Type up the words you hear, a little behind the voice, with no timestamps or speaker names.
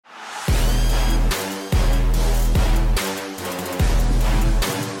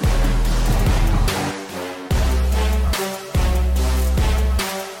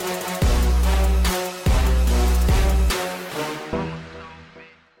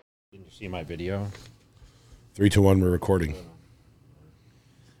See my video? 3, 2, 1, we're recording. All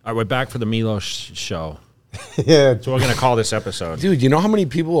right, we're back for the Milos show. Yeah. So we're going to call this episode. Dude, you know how many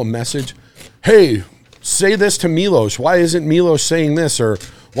people will message, hey, say this to Milos. Why isn't Milos saying this? Or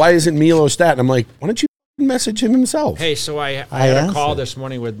why isn't Milos that? And I'm like, why don't you message him himself? Hey, so I had a call this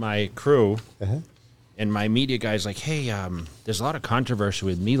morning with my crew, and my media guy's like, hey, there's a lot of controversy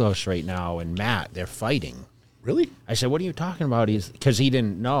with Milos right now and Matt. They're fighting. Really? I said, what are you talking about? Because he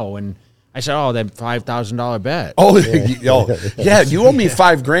didn't know. And I said, oh, that $5,000 bet. Oh, yeah, you owe me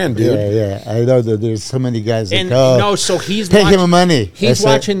 $5,000, dude. Yeah. I know that there's so many guys And that no, so he's pay him money. He's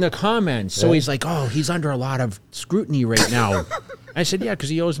watching the comments. So he's like, oh, he's under a lot of scrutiny right now. I said, yeah, because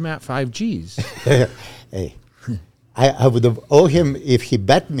he owes Matt 5 Gs. Hey, I would have owed him if he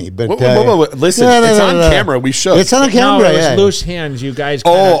bet me, but wait. Listen, it's on camera. We should. It's on camera. No, it was loose hands. You guys.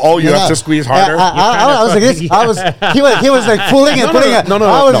 You have to squeeze harder. I was like this. He was like pulling and putting it. No.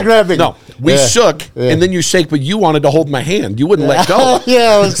 I was grabbing. No, we shook, and then you shake, but you wanted to hold my hand. You wouldn't let go.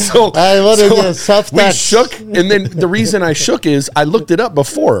 Yeah, I wanted to soft touch. We shook, and then the reason I shook is I looked it up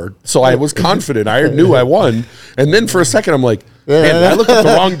before, so I was confident. I knew I won, and then for a second I'm like, man, I looked at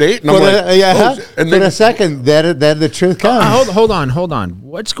the wrong date, and I'm like, and then for a second, then the truth comes. Hold on.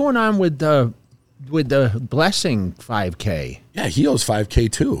 What's going on with the blessing 5K? Yeah, he owes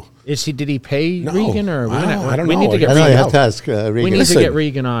 $5,000 too. Did he pay Regan or I don't we know. need to get I know you Regan. have to ask Regan. We need to get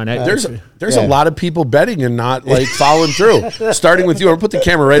Regan on. There's a lot of people betting and not like following through. Starting with you, I'm gonna put the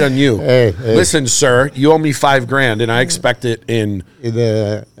camera right on you. Hey. Listen, sir, you owe me $5,000, and I expect it in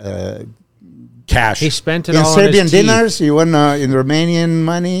cash. He spent it in all Serbian on his teeth. dinars. You won in Romanian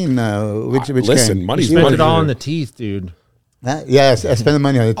money. No, which listen, kind? money's He spent money. it all on the teeth, dude. Yes, I spent the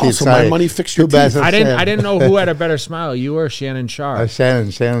money on the teeth. So my money fixed your teeth. I didn't know who had a better smile, you or Shannon Sharp. Shannon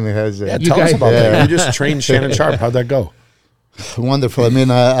has Yeah, tell us about that. You just trained Shannon Sharp. How'd that go? Wonderful. I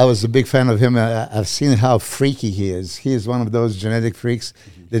mean, I was a big fan of him. I've seen how freaky he is. He is one of those genetic freaks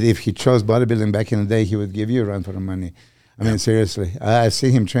that if he chose bodybuilding back in the day, he would give you a run for the money. I mean, seriously. I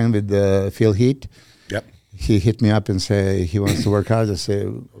see him train with Phil Heath. Yep. He hit me up and say he wants to work out. I say,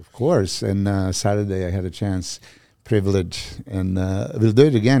 of course. And Saturday I had a chance, privilege, and we'll do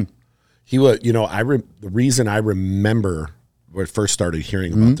it again. He was, the reason I remember when I first started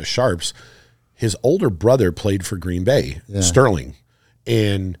hearing about the Sharps, his older brother played for Green Bay, Sterling.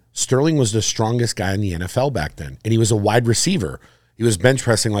 And Sterling was the strongest guy in the NFL back then. And he was a wide receiver. He was bench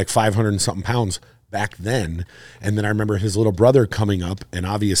pressing like 500 and something pounds back then. And then I remember his little brother coming up, and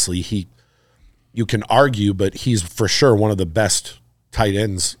obviously you can argue, but he's for sure one of the best tight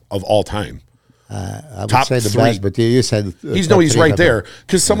ends of all time. I would Top say the 3. best, but you said he's right there.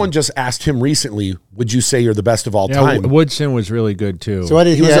 Because someone just asked him recently, would you say you're the best of all time? Woodson was really good too. So what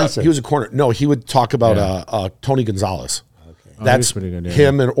did he answer? He was a corner. No, he would talk about Tony Gonzalez. Okay. That's pretty good,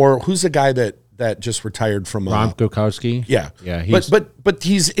 him, or who's the guy that just retired from Ron Gokowski? Yeah. He's, but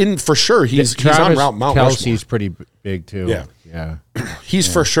he's in for sure. He's on Mount Kelsey's Rushmore. pretty big too. Yeah.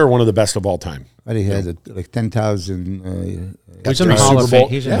 He's for sure one of the best of all time. But he had like 10,000. He's in the Hall of Fame.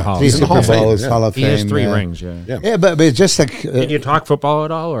 He's in the Hall of Fame. He's in the Hall of Fame. Hall of He has Fame, 3 rings. Yeah, but it's just like. Did you talk football at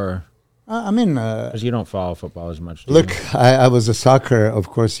all, or? I mean, because you don't follow football as much. Look, I was a soccer, of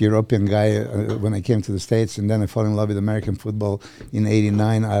course, European guy when I came to the States, and then I fell in love with American football in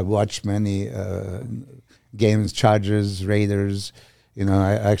 '89. I watched many games, Chargers, Raiders.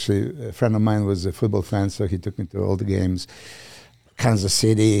 A friend of mine was a football fan, so he took me to all the games. Kansas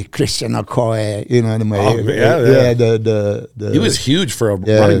City, Christian Okoye, He was huge for a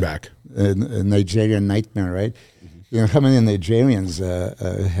running back. A Nigerian nightmare, right? How many Nigerians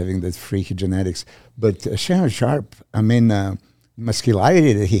having that freaky genetics? But Shannon Sharp, I mean,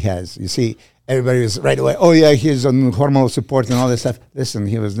 muscularity that he has. You see, everybody was right away, oh yeah, he's on hormonal support and all this stuff. Listen,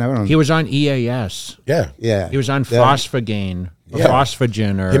 he was never on. He was on EAS. Yeah. He was on Phosphogain, or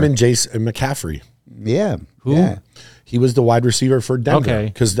Phosphogen, or him and Jason McCaffrey. Yeah. Who? Yeah. He was the wide receiver for Denver. Okay.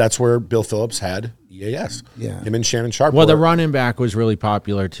 Because that's where Bill Phillips had EAS. Yeah. Him and Shannon Sharp. Well, the running back was really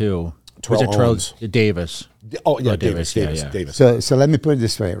popular too. Terrell Davis? Oh, yeah, Davis. So let me put it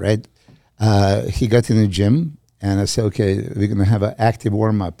this way, right? He got in the gym, and I said, okay, we're going to have an active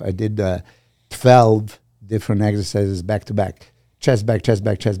warm-up. I did 12 different exercises back-to-back. Chest back, chest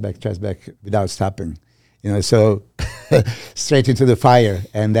back, chest back, chest back, without stopping. So straight into the fire.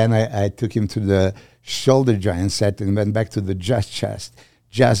 And then I took him to the shoulder giant set and went back to the just chest,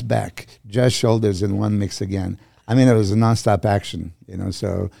 just back, just shoulders in one mix again. I mean, it was a nonstop action,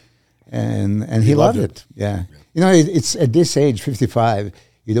 so... And he loved it. Yeah. It's at this age, 55,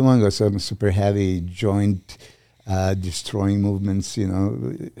 you don't want to go some super heavy joint destroying movements,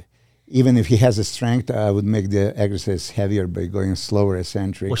 even if he has the strength, I would make the exercise heavier by going slower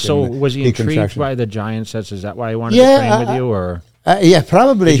eccentric. Well, so was he intrigued by the giant sets? Is that why he wanted to train with you, or? Yeah,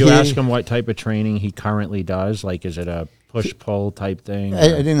 probably. Did you ask him what type of training he currently does? Like, is it a push-pull type thing? I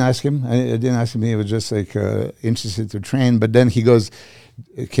didn't ask him. I didn't ask him. He was just like interested to train. But then he goes,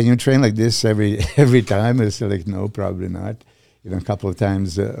 "Can you train like this every time?" I said, like, no, probably not. A couple of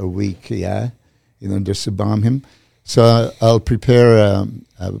times a week, yeah. Just to bomb him. So I'll prepare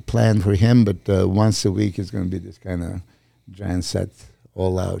a plan for him, but once a week is going to be this kind of giant set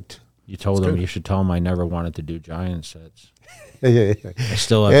all out. You told him you should tell him I never wanted to do giant sets. Yeah.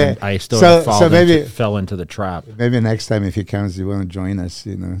 I still fell into the trap. Maybe next time if he comes, you want to join us,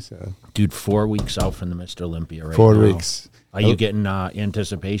 So, dude, 4 weeks out from the Mr. Olympia right 4 now. weeks. Are you getting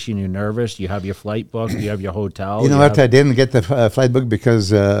anticipation? You're nervous? You have your flight booked? You have your hotel? You know what? I didn't get the flight book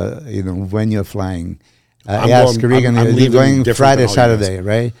because when you're flying, I asked Regan, you're going Friday, Saturday,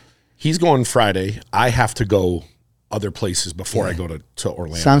 right? He's going Friday. I have to go other places before I go to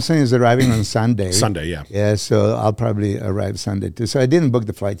Orlando. Samson is arriving on Sunday. Sunday, yeah. Yeah, so I'll probably arrive Sunday too. So I didn't book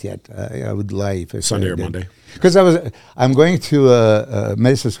the flight yet. I would lie if I said Sunday I or did. Monday. Because I'm going to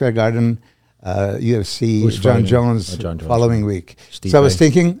Madison Square Garden, UFC, John Jones following week. Steve So I was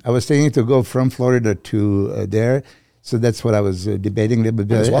thinking to go from Florida to there. So that's what I was debating a little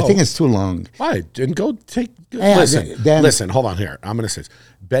bit. I think it's too long. Why? And go take. Listen. Hold on here. I'm going to say this.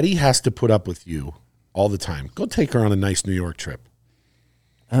 Betty has to put up with you all the time. Go take her on a nice New York trip.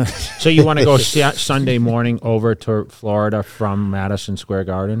 So you want to go Sunday morning over to Florida from Madison Square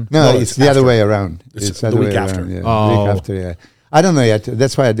Garden? No, it's the other way around. It's the week after. Yeah. The week after, yeah. I don't know yet.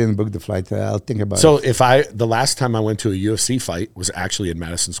 That's why I didn't book the flight. I'll think about it. So the last time I went to a UFC fight was actually in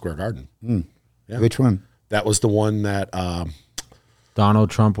Madison Square Garden. Yeah. Which one? That was the one that Donald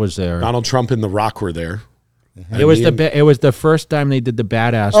Trump was there. Donald Trump and The Rock were there. It was the first time they did the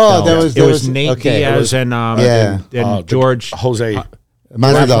badass. It was Nate Diaz and George Jose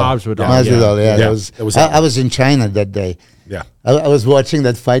Masvidal. I was in China that day. Yeah, I was watching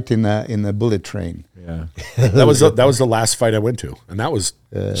that fight in a bullet train. Yeah, that was the last fight I went to, and that was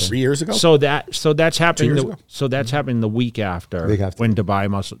 3 years ago. So that's happening. So that's happening the week after. When Dubai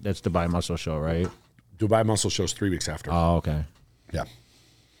Muscle Show, right? Dubai Muscle Show's 3 weeks after. Oh, okay. Yeah.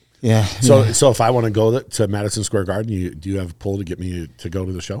 Yeah. So if I want to go to Madison Square Garden, do you have a pull to get me to go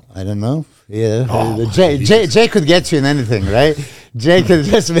to the show? I don't know. Yeah. Jay could get you in anything, right? Jay could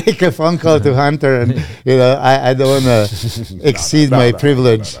just make a phone call to Hunter, and I don't want to exceed my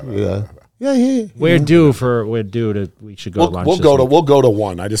privilege. Yeah. We're due. We should go. We'll go to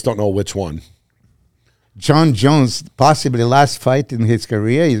one. I just don't know which one. John Jones, possibly last fight in his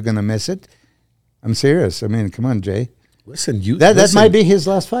career. He's gonna miss it. I'm serious. I mean, come on, Jay. Listen, that might be his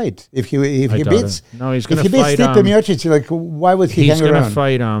last fight if he beats. No, he's going to fight. If he beats Stipe Miocic, like, why would he hang around? He's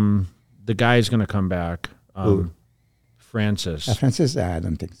going to fight. The guy's going to come back. Francis. Francis? I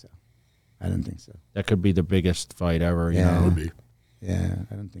don't think so. That could be the biggest fight ever. Yeah, it would be. Yeah,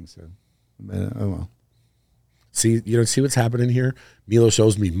 I don't think so. But, oh well. See what's happening here? Milos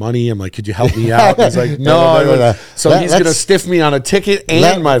shows me money. I'm like, could you help me out? He's like, no. So he's going to stiff me on a ticket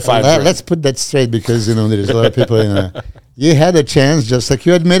and my $5. Let's put that straight because, there's a lot of people, you had a chance, just like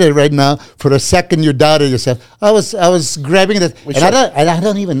you admitted right now. For a second, you doubted yourself. I was grabbing that. I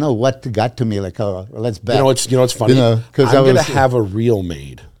don't even know what got to me. Like, let's bet. You know what's funny? Because I'm going to have a reel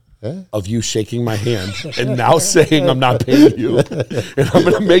made. Of you shaking my hand and now saying I'm not paying you, and I'm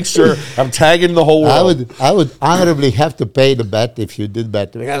going to make sure I'm tagging the whole world. I would honorably have to pay the bet if you did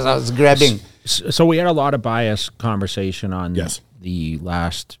bet because I was grabbing. So we had a lot of bias conversation on the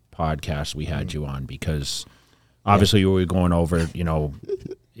last podcast we had you on because obviously we were going over.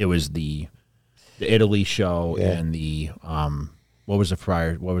 It was the Italy show and the What was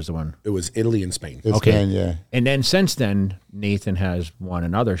the one? It was Italy and Spain. Okay. Spain, yeah. And then since then, Nathan has won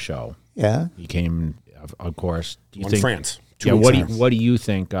another show. Yeah. He came, of course. Won France. What do you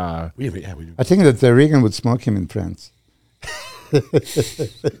think? We do. I think that Reagan would smoke him in France. to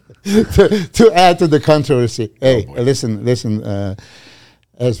add to the controversy. Hey, listen.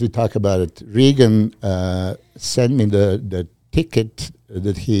 As we talk about it, Reagan sent me the ticket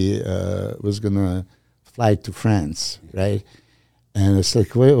that he was going to fly to France, right? And it's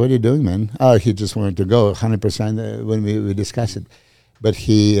like, what are you doing, man? Oh, he just wanted to go 100% when we discussed it. But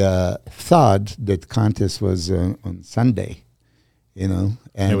he thought that contest was on Sunday, And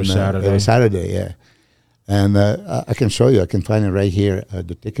it was Saturday. It was Saturday, yeah. And I can show you. I can find it right here.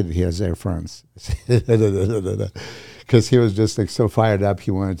 The ticket he has Air France. because he was just like so fired up.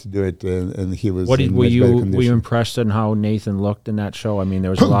 He wanted to do it, and he was. Were you impressed in how Nathan looked in that show? I mean,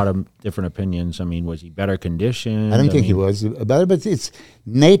 there was a lot of different opinions. I mean, was he better conditioned? I don't think he was better, but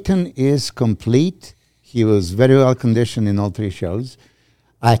Nathan is complete. He was very well conditioned in all 3 shows.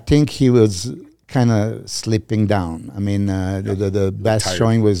 I think he was kind of slipping down. I mean, the best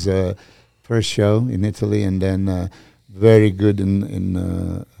showing was first show in Italy, and then very good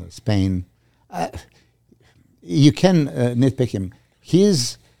in Spain. You can nitpick him. He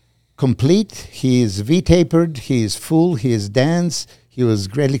is complete. He is V-tapered. He is full. He is dense. He was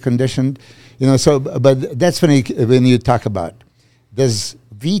greatly conditioned. So, but that's when you talk about, does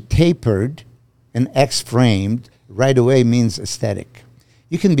V-tapered and X-framed right away means aesthetic.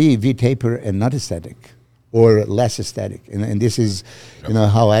 You can be V-taper and not aesthetic, or less aesthetic. And this is,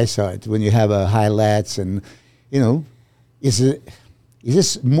 how I saw it. When you have a high lats and, is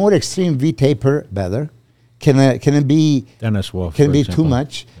this more extreme V-taper better? Can it be Dennis Wolf? Can it be too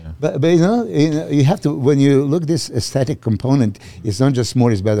much? Yeah. But you have to, when you look this aesthetic component, it's not just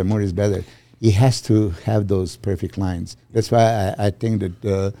more is better. More is better. It has to have those perfect lines. That's why I think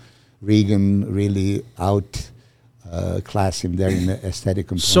that Regan really class him there in the aesthetic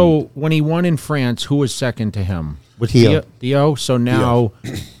component. So when he won in France, who was second to him? Was Theo? So now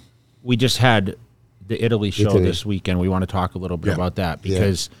we just had the Italy show this weekend. We want to talk a little bit about that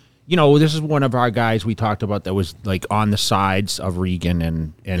because, this is one of our guys we talked about that was like on the sides of Regan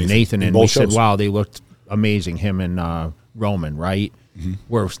and Nathan. And we said, wow, they looked amazing, him and Roman, right? Mm-hmm.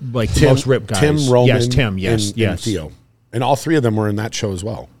 We're like the most ripped guys. Tim, Roman, yes, Tim, yes. And Theo. And all 3 of them were in that show as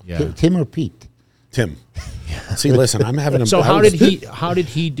well. Yeah. Tim or Pete? Tim. See, listen, I'm having a... So how did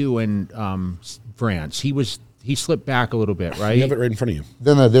he do in France? He slipped back a little bit, right? You have it right in front of you.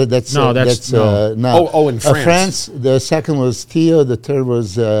 No, that's no. In France. France, the second was Theo, the third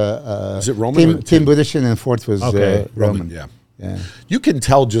was is it Roman? Tim Budishin, and fourth was Roman. Yeah. You can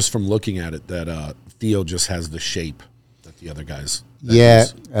tell just from looking at it that Theo just has the shape that the other guys.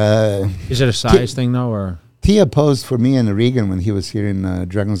 Is it a size thing though, or? Theo posed for me and Regan when he was here in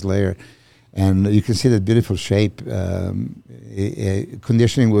Dragon's Lair, and you can see that beautiful shape.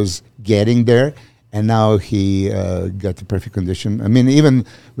 Conditioning was getting there, and now he got the perfect condition. I mean, even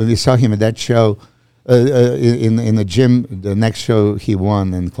when we saw him at that show in the gym, the next show he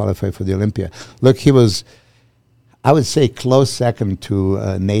won and qualified for the Olympia. Look, he was, I would say, close second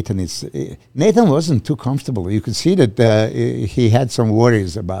to Nathan. Nathan wasn't too comfortable. You could see that he had some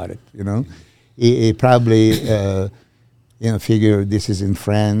worries about it, He probably, figure this is in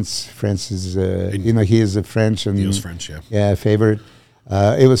France. France is, he is a French and he was French, favorite.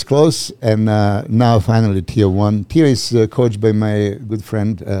 It was close, and now finally Theo won. Theo is coached by my good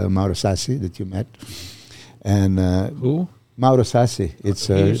friend Mauro Sassi that you met. And who? Mauro Sassi.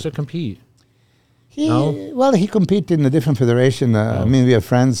 He used to compete. Well, he competed in a different federation. I mean, we are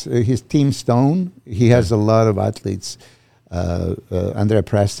friends. His Team Stone. He has a lot of athletes. Andrea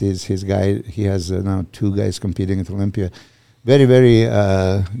Presti is his guy. He has now 2 guys competing at Olympia. Very, very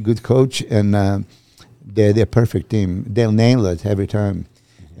good coach, and they're a perfect team. They'll nail it every time.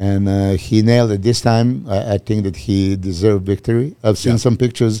 And he nailed it this time. I think that he deserved victory. I've seen some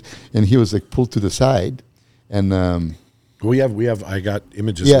pictures, and he was like pulled to the side. And we have. I got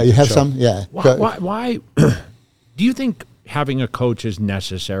images. Yeah, you have some. Yeah. Why do you think having a coach is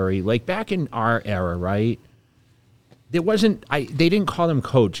necessary? Like back in our era, right? There wasn't. They didn't call them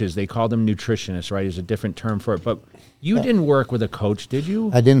coaches. They called them nutritionists, right? Is a different term for it. But you didn't work with a coach, did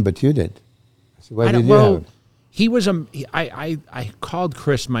you? I didn't, but you did. So why did you have? He was I called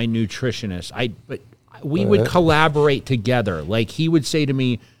Chris my nutritionist. But we would collaborate together. Like he would say to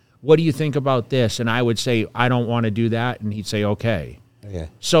me, "What do you think about this?" And I would say, "I don't want to do that." And he'd say, "Okay." Yeah.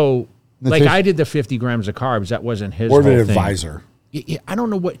 So like I did the 50 grams of carbs. That wasn't his. Or an advisor. I don't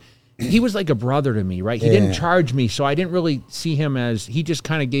know what. He was like a brother to me, right? He didn't charge me, so I didn't really see him as. He just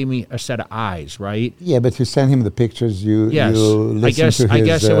kind of gave me a set of eyes, right? Yeah, but you send him the pictures. You listen to I his,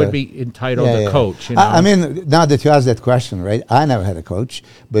 guess it would be entitled a coach. I mean, now that you asked that question, right? I never had a coach,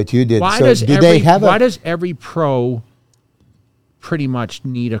 but you did. Why does every pro pretty much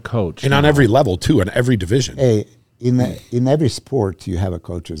need a coach? And on every level too, in every division. Hey, in every sport you have a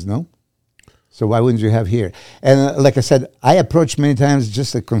coaches, no? So why wouldn't you have here? And like I said, I approached many times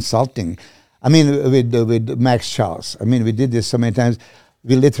just like consulting. I mean, with Max Charles. I mean, we did this so many times.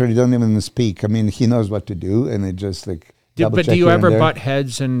 We literally don't even speak. I mean, he knows what to do, and it just like. But do you ever butt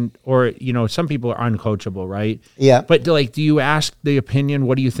heads or some people are uncoachable, right? Yeah. But do you ask the opinion?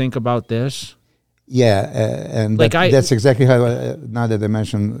 What do you think about this? Yeah, and like that's exactly how. Now that I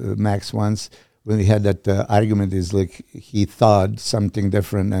mentioned Max once. When we had that argument, is like he thought something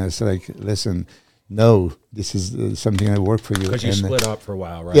different. And it's like, listen, no, this is something that worked for you. Because you split up for a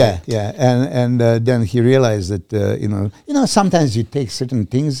while, right? Yeah, yeah. And then he realized that, sometimes you take certain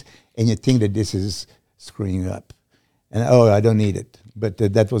things and you think that this is screwing up. And, I don't need it. But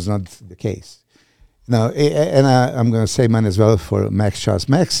that was not the case. Now, and I'm going to say mine as well for Max Charles.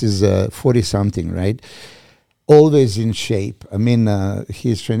 Max is 40-something, right? Always in shape. I mean,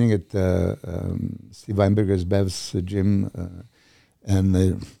 he's training at Steve Weinberger's Bev's gym,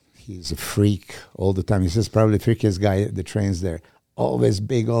 and he's a freak all the time. He's just probably the freakiest guy that trains there. Always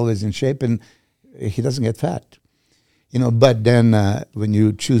big, always in shape, and he doesn't get fat. But then when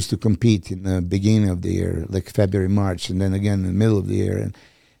you choose to compete in the beginning of the year, like February, March, and then again in the middle of the year, and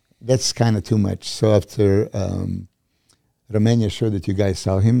that's kind of too much. So after Romania showed that you guys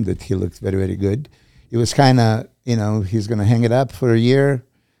saw him, that he looked very, very good, it was kind of, he's going to hang it up for a year.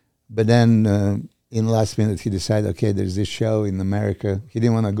 But then in the last minute, he decided, okay, there's this show in America. He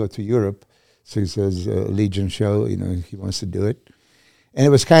didn't want to go to Europe. So he says, Legion show, he wants to do it. And it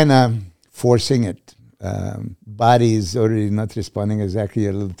was kind of forcing it. Body is already not responding exactly,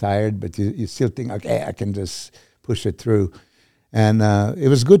 a little tired, but you still think, okay, I can just push it through. And it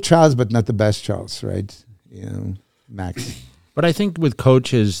was good Charles, but not the best Charles, right? Max. But I think with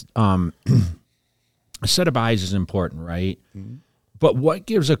coaches, a set of eyes is important, right? Mm-hmm. But what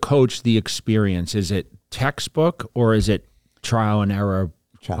gives a coach the experience? Is it textbook or is it trial and error?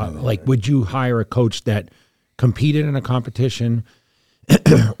 Like, would you hire a coach that competed in a competition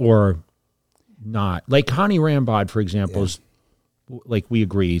or not? Like Hani Rambod, for example, is, like, we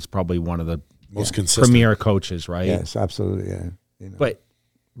agree, he's probably one of the most consistent premier coaches, right? Yes, absolutely, yeah. But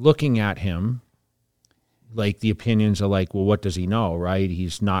looking at him, like, the opinions are like, well, what does he know, right?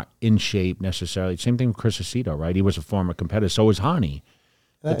 He's not in shape necessarily. Same thing with Chris Aceto, right? He was a former competitor. So was Hani.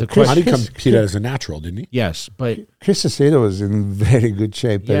 Hani competed as a natural, didn't he? Yes, but Chris Aceto was in very good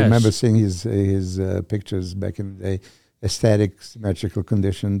shape. Yes. I remember seeing his pictures back in the day. Aesthetic, symmetrical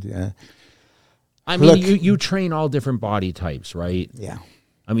conditioned, yeah. I mean, you train all different body types, right? Yeah.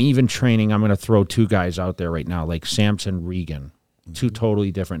 I mean, even training, I'm going to throw two guys out there right now, like Samson, Regan, two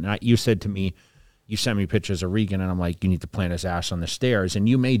totally different. Now, you said to me, you sent me pictures of Regan, and I'm like, you need to plant his ass on the stairs. And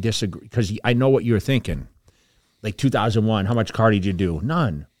you may disagree, because I know what you're thinking. Like 2001, how much cardio did you do?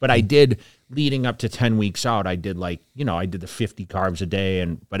 None. But I did, leading up to 10 weeks out, I did I did the 50 carbs a day.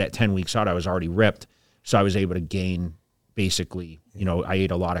 But at 10 weeks out, I was already ripped. So I was able to gain, basically, I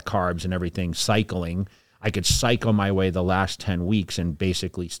ate a lot of carbs and everything, cycling. I could cycle my way the last 10 weeks and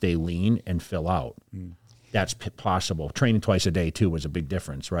basically stay lean and fill out. Mm. That's possible. Training twice a day, too, was a big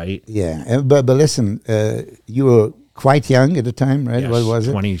difference, right? Yeah. But listen, you were quite young at the time, right? Yes, what was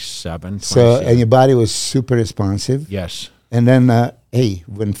it? 27. So, and your body was super responsive. Yes. And then,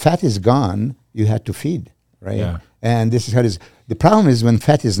 when fat is gone, you had to feed, right? Yeah. And this is how it is. The problem is when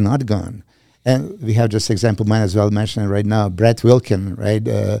fat is not gone. And we have just example, mine as well, mentioned right now, Brett Wilkin,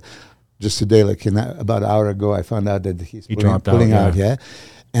 right? Just today, about an hour ago, I found out that he's pulling out, yeah.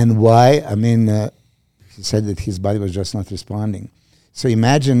 And why? I mean, he said that his body was just not responding. So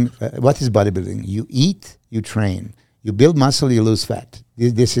imagine what is bodybuilding? You eat, you train. You build muscle, you lose fat.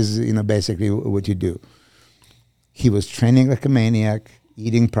 This is, basically what you do. He was training like a maniac,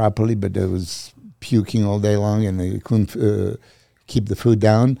 eating properly, but there was puking all day long, and he couldn't keep the food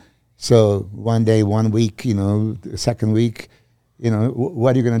down. So one day, 1 week, the second week,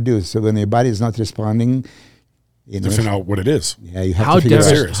 what are you going to do? So when your body is not responding, to find out what it is. Yeah, you have to figure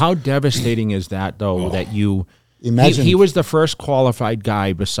it out. How devastating is that, though, that you imagine he was the first qualified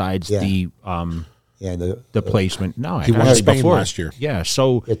guy besides the placement. No, he won Spain last year. Yeah,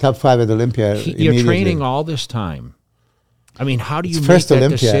 so the top 5 at Olympia. You're training all this time. I mean, how do you make first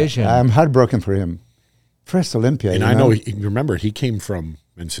Olympia, decision? I'm heartbroken for him. First Olympia, and I know. Remember, he came from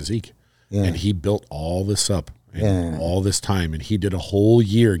Menzies, and he built all this up. And all this time, and he did a whole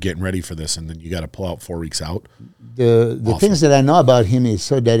year getting ready for this, and then you got to pull out 4 weeks out. The things that I know about him, he's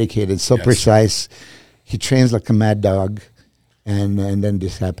so dedicated, so precise. He trains like a mad dog, and then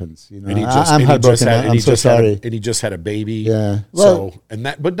this happens. I'm heartbroken. I'm so sorry. And he just had a baby. Yeah. Well,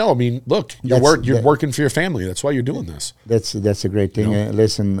 but no, I mean, look, you're working for your family. That's why you're doing this. That's a great thing.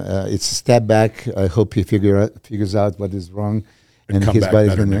 Listen, it's a step back. I hope he figures out what is wrong, and his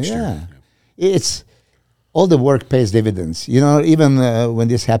body's going to. Yeah, it's. All the work pays dividends. Even when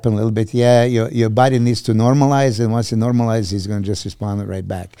this happened a little bit, your body needs to normalize, and once it normalizes, he's going to just respond right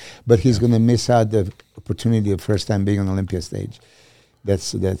back. But he's going to miss out the opportunity of first time being on the Olympia stage.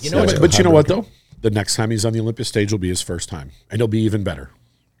 That's. But you know what though? The next time he's on the Olympia stage will be his first time, and it'll be even better.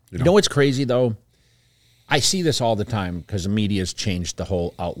 You know what's crazy though? I see this all the time because the media's changed the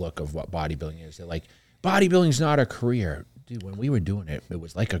whole outlook of what bodybuilding is. They're like, bodybuilding's not a career, dude. When we were doing it, it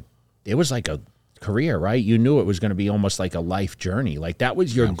was like a career, right? You knew it was going to be almost like a life journey. Like that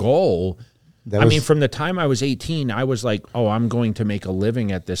was your goal. I mean, from the time I was 18, I was like, oh, I'm going to make a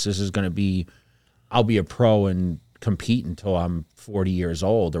living at this. This is going to be, I'll be a pro and compete until I'm 40 years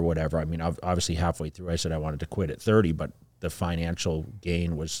old or whatever. I mean, obviously halfway through, I said I wanted to quit at 30, but the financial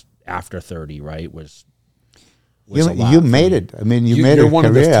gain was after 30 , right? Was you made it. I mean, you made you're a one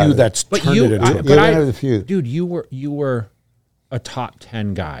career of the few that's turned it into a but one of the few. Dude, you were a top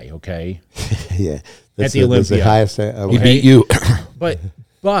 10 guy, okay? Yeah. At the Olympia. That's the highest He beat you.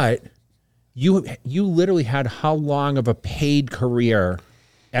 But you literally had how long of a paid career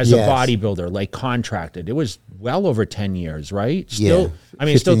as a bodybuilder, like contracted? It was well over 10 years, right? Still, I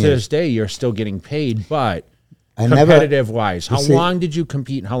mean, still to this day, you're still getting paid, but competitive-wise, how long did you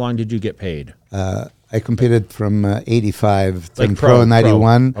compete and how long did you get paid? I competed from 85 to Like pro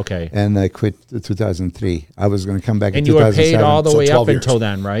 91. Okay. And I quit 2003. I was going to come back in 2007. And you were paid all the way up 12 years. until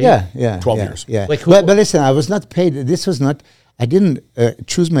then, right? Yeah. 12 years. Yeah. Like but listen, I was not paid. This was not, I didn't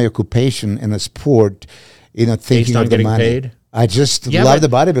choose my occupation in a sport, thinking of the money. Paid? I just love the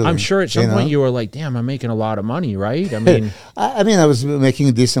bodybuilding. I'm sure at some point you were like, damn, I'm making a lot of money, right? I mean, I was making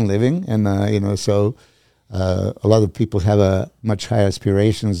a decent living, and so a lot of people have a much higher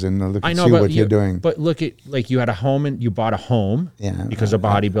aspirations and look see what you're doing. But look at, like, you had a home and you bought a home because of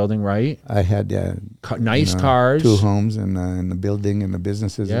bodybuilding, right? I had nice cars, 2 homes and the building and the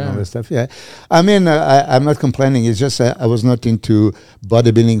businesses and all that stuff. Yeah, I mean, I'm not complaining. It's just I was not into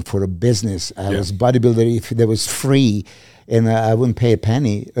bodybuilding for a business. I was bodybuilder if there was free, and I wouldn't pay a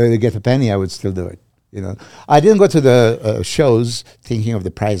penny to get a penny. I would still do it. I didn't go to the shows thinking of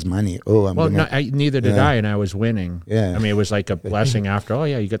the prize money. Neither did I, and I was winning. Yeah, I mean, it was like a blessing after. Oh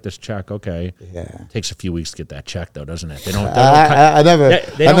yeah, you get this check. Okay. Yeah. Takes a few weeks to get that check, though, doesn't it? They don't. I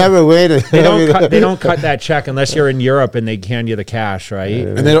never waited. They don't cut that check unless you're in Europe and they hand you the cash, right?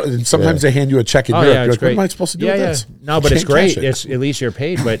 And sometimes they hand you a check in Europe. Yeah, you're like, great. what am I supposed to do with this? No, but it's great. It's at least you're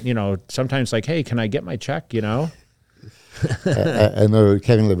paid. But sometimes like, hey, can I get my check? I know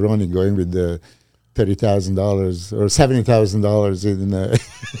Kevin Lebroni going with the $30,000 or $70,000 in the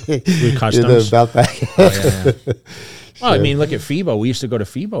belt bag. Well, I mean, look at FIBO. We used to go to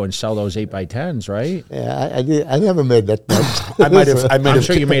FIBO and sell those 8x10s, right? Yeah, I never made that much. I'm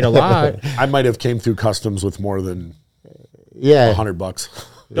sure you made a lot. I might have came through customs with more than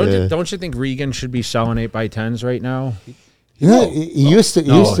 $100. Don't you think Regan should be selling 8x10s right now? He used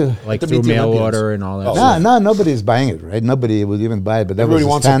to like through mail order and all that. No, nobody's buying it, right? Nobody would even buy it, but everybody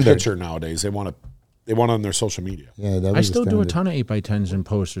wants standard. a picture nowadays. They want it on their social media. Yeah, I still do a ton of 8x10s and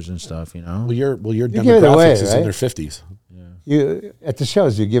posters and stuff. Well, your demographics is in their 50s. Yeah. You at the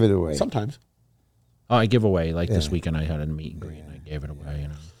shows you give it away sometimes. Oh, I give away this weekend. I had a meet and greet and I gave it away.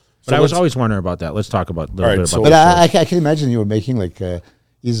 But I was always wondering about that. Let's talk about a little bit about. But I can imagine you were making like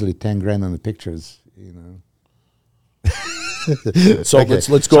easily $10,000 on the pictures. So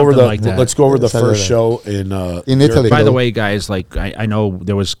let's go over the first show in Italy. By the way, guys, like I know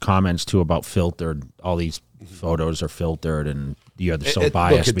there was comments too about filtered. All these photos are filtered, and you're so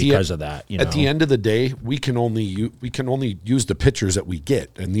biased because of that. At the end of the day, we can only use the pictures that we get,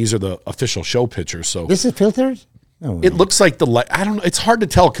 and these are the official show pictures. So this is filtered. It looks like the light. I don't know. It's hard to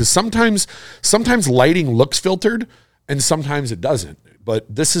tell because sometimes lighting looks filtered, and sometimes it doesn't.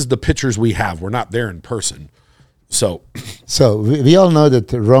 But this is the pictures we have. We're not there in person. So we all know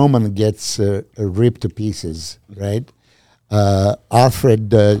that Roman gets ripped to pieces, right? Alfred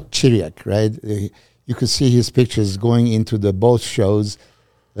Chiriac, right? You could see his pictures going into both shows,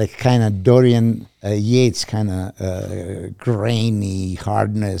 like kind of Dorian Yates, kind of grainy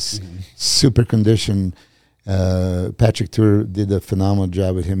hardness, super condition. Patrick Tour did a phenomenal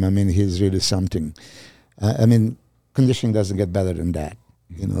job with him. I mean, he's really something. Conditioning doesn't get better than that.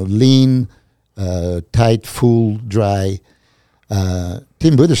 Lean. Tight, full, dry.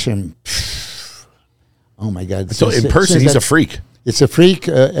 Tim Budishim, oh my God! So in person, he's a freak. It's a freak,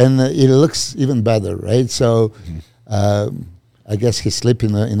 and it looks even better, right? So, I guess he slipped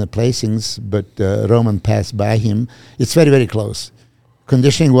in the placings, but Roman passed by him. It's very, very close.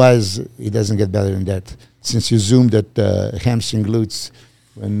 Conditioning wise, it doesn't get better than that. Since you zoomed at hamstring glutes.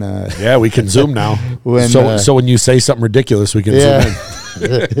 When we can zoom now. So when you say something ridiculous, we can zoom in.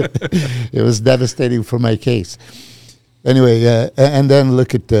 It was devastating for my case. Anyway, and then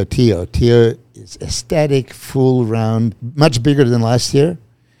look at Tio. Tio is aesthetic, full round, much bigger than last year.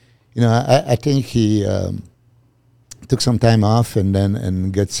 I think he took some time off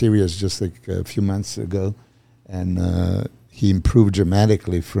and got serious just like a few months ago, and he improved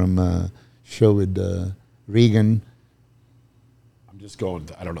dramatically from show with Regan. Just going.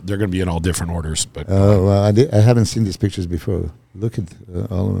 I don't know. They're going to be in all different orders, but well, I haven't seen these pictures before. Look at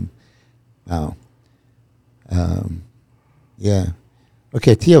all of them. Wow. Yeah.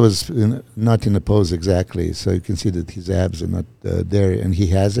 Okay, Tia was not in the pose exactly, so you can see that his abs are not there, and he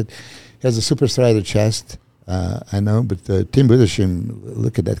has it. He has a super strider chest, I know, but Tim Budashim,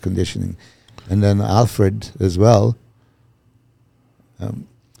 look at that conditioning. And then Alfred as well.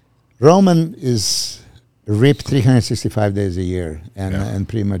 Roman is ripped 365 days a year, and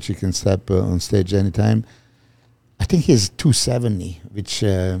pretty much you can step on stage anytime. I think he's 270, which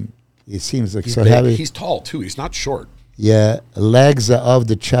it seems like he's so big. heavy. He's tall, too. He's not short. Yeah, legs are off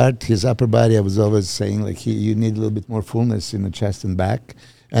the chart. His upper body, I was always saying, like, you need a little bit more fullness in the chest and back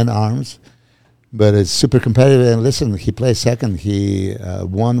and arms. But it's super competitive. And listen, he plays second. He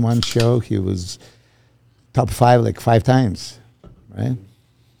won one show. He was top 5 like 5 times, right?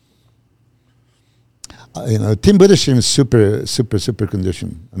 Tim Budashim is super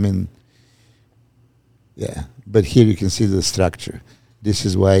conditioned. I mean, yeah. But here you can see the structure. This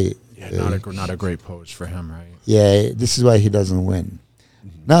is why... not a great pose for him, right? Yeah, this is why he doesn't win.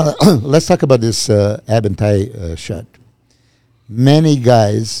 Now, let's talk about this ab and thigh shot. Many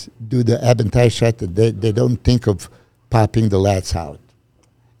guys do the ab and thigh shot that they don't think of popping the lats out.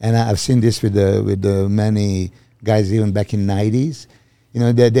 And I've seen this with the many guys even back in 90s.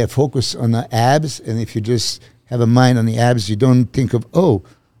 They focus on the abs, and if you just have a mind on the abs, you don't think of,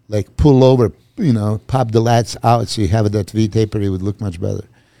 like pull over, pop the lats out so you have that V-taper, it would look much better.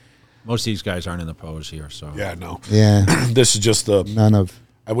 Most of these guys aren't in the pose here, so. Yeah, no. Yeah. This is just none of.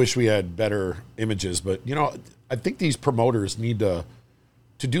 I wish we had better images, but, I think these promoters need to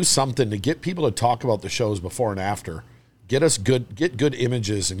do something to get people to talk about the shows before and after. Get good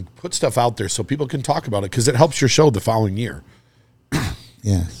images and put stuff out there so people can talk about it because it helps your show the following year.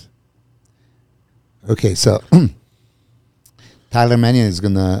 Yes. Okay, so Tyler Mannion is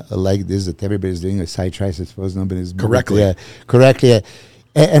going to like this, that everybody's doing a side triceps pose. Nobody's correctly. Yeah, correctly.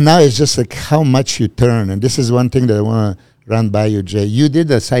 And now it's just like how much you turn. And this is one thing that I want to run by you, Jay. You did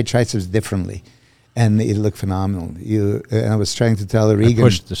the side triceps differently, and it looked phenomenal. And I was trying to tell Regan. I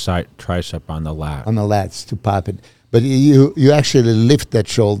pushed the side tricep on the lat. On the lats to pop it. But you actually lift that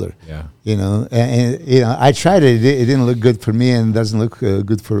shoulder. Yeah. And I tried it. It didn't look good for me, and it doesn't look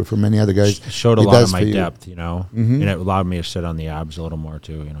good for many other guys. It showed a lot of my depth, and it allowed me to sit on the abs a little more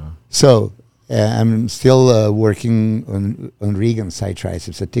too, So I'm still working on Regan's side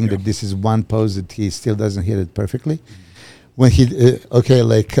triceps. I think that this is one pose that he still doesn't hit it perfectly. When he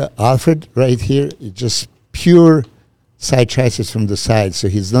Alfred right here, it's just pure side triceps from the side, so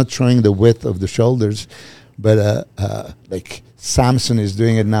he's not showing the width of the shoulders. But like Samson is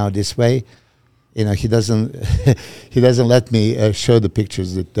doing it now this way, he doesn't let me show the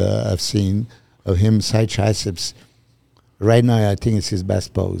pictures that I've seen of him side triceps. Right now, I think it's his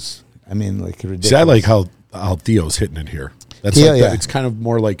best pose. I mean, like ridiculous. See, I like how Theo's hitting it here. That's it's kind of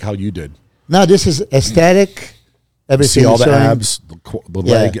more like how you did. No, this is aesthetic. Everything. See all the abs, the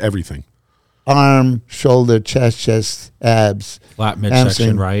leg, everything. Arm, shoulder, chest, abs. Flat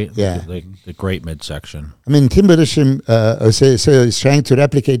midsection, right? Yeah. The great midsection. I mean, Tim Budashim, so he's trying to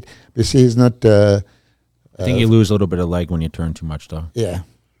replicate, but see, he's not... I think you lose a little bit of leg when you turn too much, though. Yeah.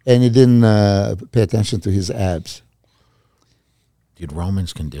 And he didn't pay attention to his abs. Dude,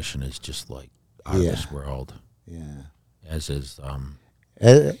 Roman's condition is just like out of this world. Yeah. As is...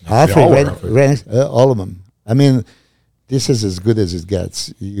 Alfred, all of them. I mean... This is as good as it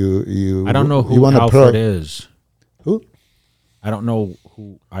gets. I don't know who Alfred is. Who? I don't know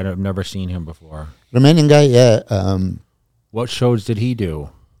who. I've never seen him before. Romanian guy, yeah. What shows did he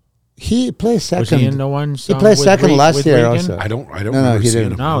do? He plays second. Was he in the ones? He played second last year Regan? also. I don't remember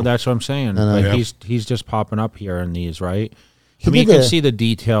seeing him. No, that's what I'm saying. He's just popping up here in these, right? You can see the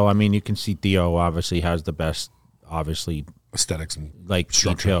detail. I mean, you can see Theo obviously has the best, aesthetics and like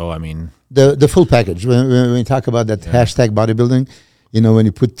structure. detail. I mean, the full package. When we talk about that hashtag bodybuilding, when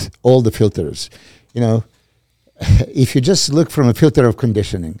you put all the filters, if you just look from a filter of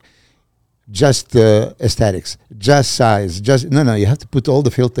conditioning, just aesthetics, just size, you have to put all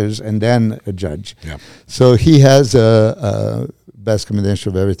the filters and then judge. Yeah. So he has a best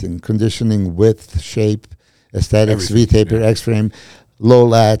combination of everything: conditioning, width, shape, aesthetics, V-taper, X-frame, low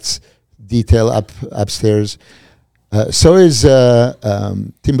lats, detail upstairs. So is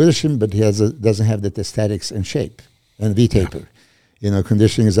Tim Budashim, but he doesn't have that aesthetics and shape and V-taper.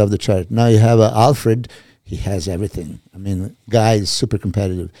 Conditioning is off the chart. Now you have Alfred. He has everything. I mean, guy is super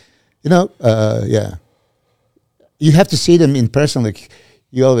competitive. Yeah. You have to see them in person. Like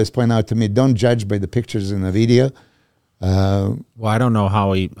you always point out to me, don't judge by the pictures in the video. Well, I don't know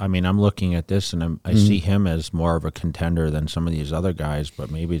how I'm looking at this and I see him as more of a contender than some of these other guys,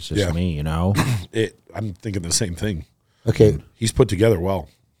 but maybe it's just me, I'm thinking the same thing. Okay. He's put together well.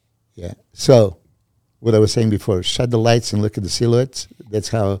 Yeah. So what I was saying before. Shut the lights and look at the silhouettes. That's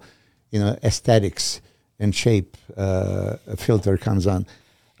how, aesthetics and shape filter comes on.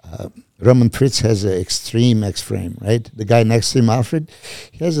 Roman Fritz has an extreme X-frame, right? The guy next to him, Alfred,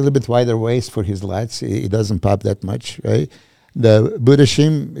 he has a little bit wider waist for his lats. He doesn't pop that much, right? The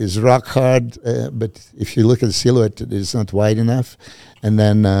Budashim is rock hard, but if you look at the silhouette, it's not wide enough. And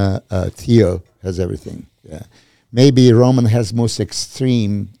then Theo has everything. Yeah, maybe Roman has most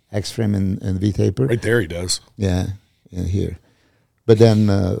extreme X-frame and V-taper. Right there, he does. Yeah, here. But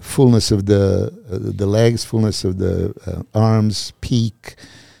then fullness of the legs, fullness of the arms, peak,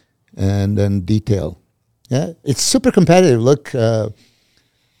 and then detail. Yeah, it's super competitive. Look,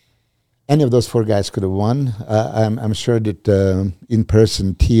 any of those four guys could have won. I'm sure that in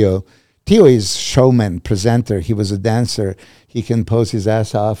person, Theo is showman, presenter. He was a dancer. He can pose his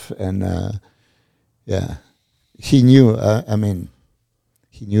ass off, and he knew.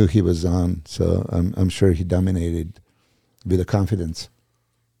 He knew he was on. So I'm sure he dominated with the confidence.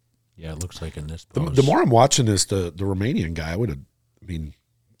 Yeah, it looks like in this pose. The more I'm watching this, the Romanian guy, the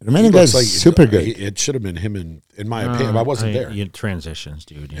Romanian guy's like, super good. It should have been him, in my opinion. I wasn't there. Transitions,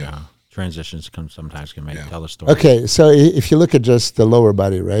 dude. You know, transitions sometimes can tell a story. Okay, so if you look at just the lower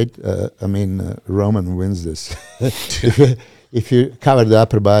body, right? Roman wins this. If you cover the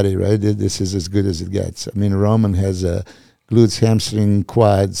upper body, right, this is as good as it gets. Roman has glutes, hamstring,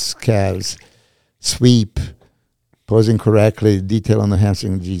 quads, calves, sweep, posing correctly, detail on the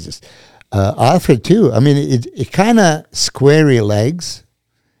hamstring. Jesus, Alfred too. It kind of squarey legs.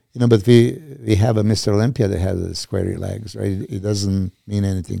 But we have a Mr. Olympia that has squarey legs, right? It doesn't mean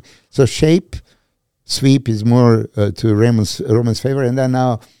anything. So shape, sweep is more to Roman's favor. And then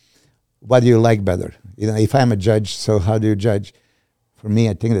now, what do you like better? If I'm a judge, so how do you judge? For me,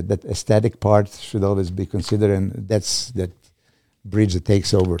 I think that aesthetic part should always be considered, and that's that bridge that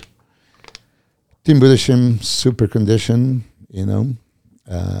takes over. Tim Budashim, super condition,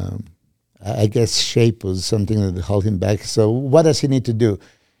 I guess shape was something that held him back. So what does he need to do?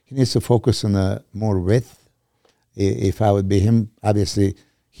 He needs to focus on more width. If I would be him, obviously,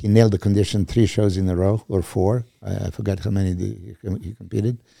 he nailed the condition 3 shows in a row, or 4. I forgot how many he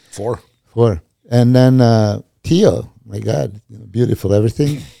competed. 4. And then Theo, my God, beautiful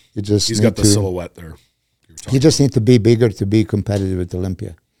everything. He's got the silhouette there. You just need to be bigger to be competitive with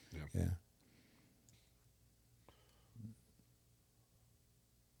Olympia. Yeah.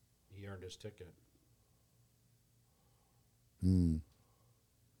 He earned his ticket.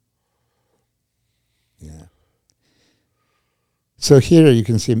 Yeah. So here you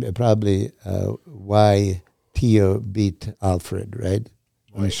can see probably why Theo beat Alfred, right?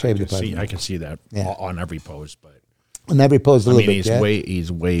 I can see that on every pose, but on every pose,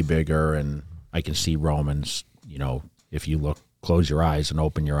 he's way bigger, and I can see Roman's. If you close your eyes and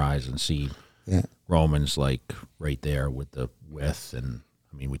open your eyes and see Roman's like right there with the width, and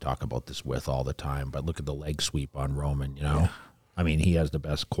we talk about this width all the time, but look at the leg sweep on Roman. He has the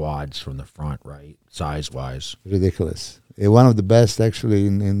best quads from the front, right, size-wise. Ridiculous. One of the best, actually,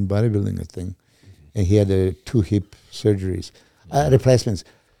 in bodybuilding, I think. And he had 2 hip surgeries. Replacements.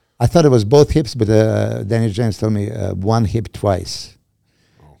 I thought it was both hips, but Danny James told me 1 hip twice.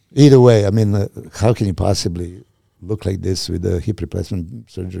 Either way, how can you possibly look like this with a hip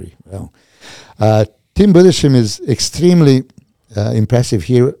replacement surgery? Well, Tim Budashim is extremely impressive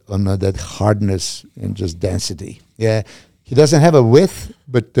here on that hardness and just density. Yeah. He doesn't have a width,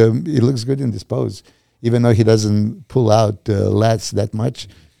 but he looks good in this pose, even though he doesn't pull out lats that much.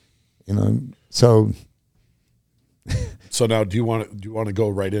 So. So now, do you want to go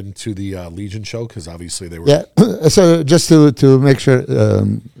right into the Legion show, because obviously they were. Yeah. So just to make sure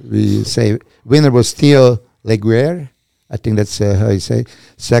we say winner was Theo Leguer. I think that's how you say.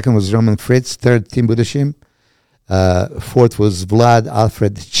 Second was Roman Fritz. Third, Tim Budashim. Fourth was Vlad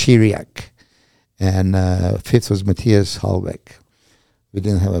Alfred Chiriak. And fifth was Matthias Hallbeck. We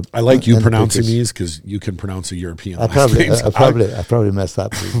didn't have I like you pronouncing these because you can pronounce a European last name. I probably messed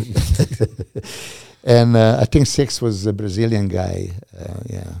up. And I think 6th was a Brazilian guy.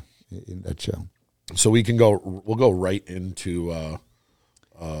 In that show. So we'll go right into. Let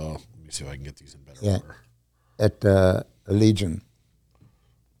me see if I can get these in better order. At Legion.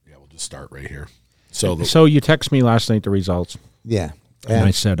 Yeah, we'll just start right here. So you text me last night the results. Yeah, and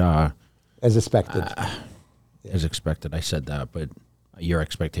I said. As expected. As expected, I said that, but your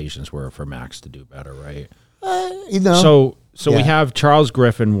expectations were for Max to do better, right? So we have Charles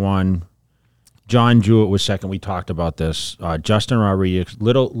Griffin won, John Jewett was second. We talked about this. Justin Rodriguez,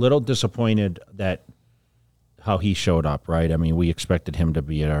 little disappointed that how he showed up, right? We expected him to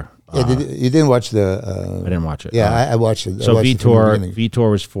be a. You didn't watch the. I didn't watch it. Yeah, I watched it. So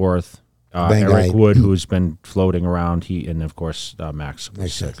Vitor was 4th. Eric Wood, who's been floating around, and of course Max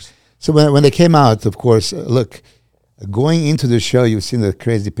was 6. So when they came out, of course, look, going into the show, you've seen the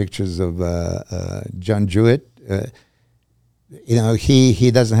crazy pictures of John Jewett.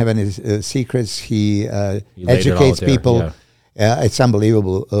 He doesn't have any secrets. He educates people. Yeah. It's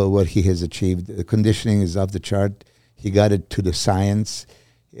unbelievable what he has achieved. The conditioning is off the chart. He got it to the science.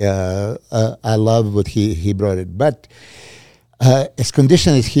 I love what he brought it. But as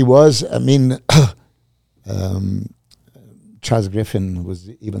conditioned as he was, I mean, Charles Griffin was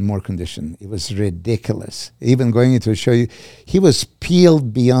even more conditioned. It was ridiculous. Even going into a show, he was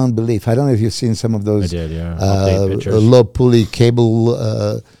peeled beyond belief. I don't know if you've seen some of those low pulley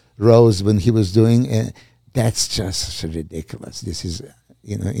cable rows when he was doing. That's just ridiculous. This is,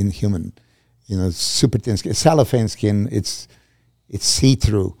 inhuman. Super thin skin, cellophane skin. It's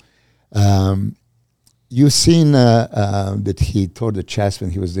see-through. You've seen that he tore the chest when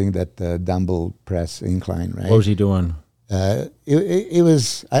he was doing that dumbbell press incline, right? What was he doing? It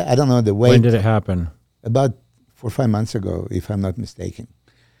was, I don't know the weight. When did it happen? About 4 or 5 months ago, if I'm not mistaken.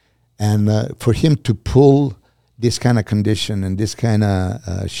 And for him to pull this kind of condition and this kind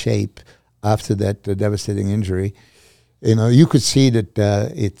of shape after that devastating injury, you could see that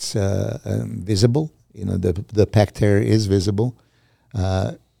it's visible. The pec tear is visible.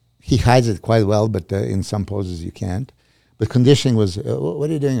 He hides it quite well, but in some poses you can't. But conditioning was, what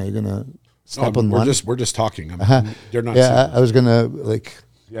are you doing? Are you going to step on one? We're just talking. They're not. Yeah, I was going to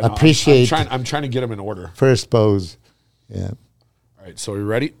appreciate. I'm trying to get them in order. First pose. Yeah. All right, so are you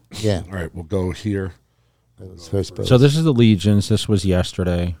ready? Yeah. All right, we'll go here. First pose. So this is the Legions. This was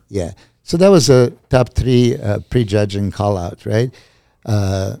yesterday. Yeah. So that was a top 3 prejudging call out, right?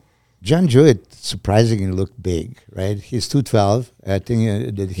 John Jewett surprisingly looked big, right? He's 212. I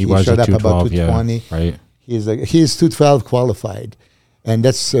think that he showed up about 220. Yeah, right. He's 212 qualified, and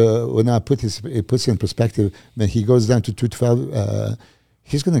that's when I it puts in perspective. When he goes down to 212,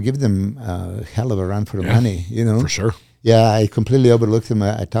 he's going to give them a hell of a run for the money, for sure. Yeah, I completely overlooked him.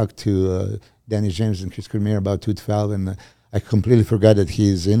 I talked to Danny James and Chris Cormier about 212, and I completely forgot that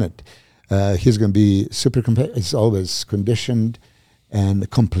he's in it. He's going to be super competitive. He's always conditioned and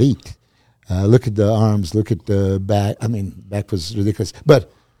complete. Look at the arms. Look at the back. I mean, back was ridiculous. But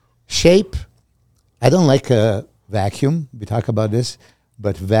shape, I don't like a vacuum. We talk about this.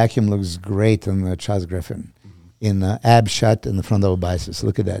 But vacuum looks great on Charles Griffin. In ab shot and the front double biceps.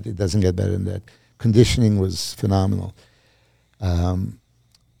 Look at that. It doesn't get better than that. Conditioning was phenomenal.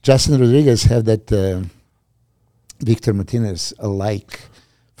 Justin Rodriguez had that Victor Martinez alike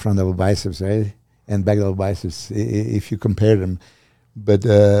front double biceps, right? And back double biceps, if you compare them. But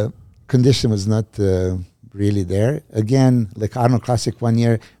condition was not really there. Again, like Arnold Classic one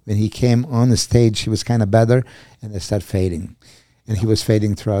year, when he came on the stage, he was kind of better, and they started fading. And he was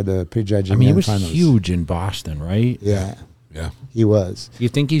fading throughout the prejudging. I mean, he was finals. huge in Boston, right? Yeah. Yeah. He was. Do you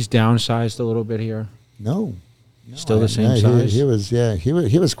think he's downsized a little bit here? No. Still the same size?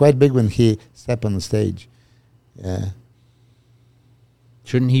 He was quite big when he stepped on the stage. Yeah.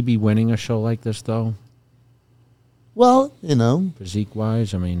 Shouldn't he be winning a show like this, though? Well,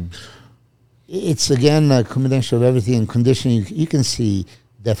 physique-wise, I mean, it's again a combination of everything and conditioning. You can see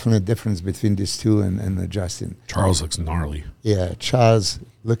definite difference between these two and Justin. Charles looks gnarly. Yeah, Charles.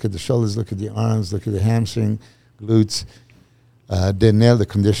 Look at the shoulders. Look at the arms. Look at the hamstring, glutes. They nailed the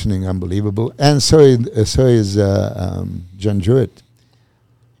conditioning, unbelievable. And so is John Jewett.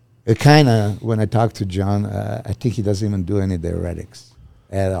 It kind of, when I talk to John, I think he doesn't even do any diuretics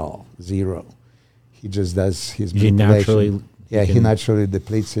at all. Zero. He just does his manipulation. He naturally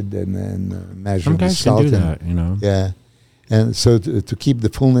depletes it and measures some guys the salt. Can do that, Yeah. And so to keep the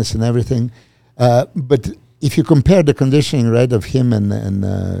fullness and everything. But if you compare the conditioning, right, of him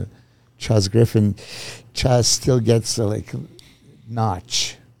and Charles Griffin, Charles still gets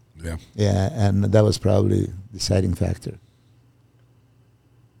notch. Yeah. Yeah, and that was probably the deciding factor.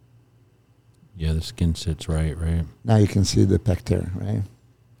 Yeah, the skin sits right. Now you can see the pec tear, right?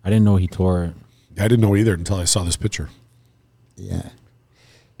 I didn't know he tore it. I didn't know either until I saw this picture. Yeah.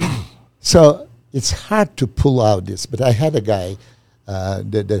 So it's hard to pull out this, but I had a guy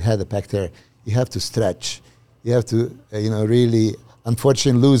that had a pec tear. You have to stretch. You have to, really,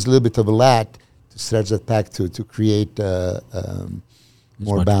 unfortunately, lose a little bit of a lat to stretch that pec to create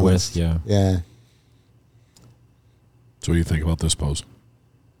more balance. Width, yeah. Yeah. So what do you think about this pose?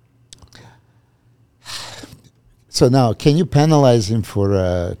 So now, can you penalize him for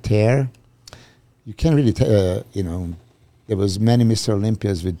a tear? You can't really, there was many Mr.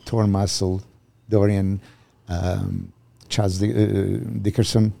 Olympias with torn muscle, Dorian, Charles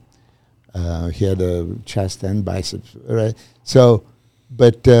Dickerson. He had a chest and biceps, right? So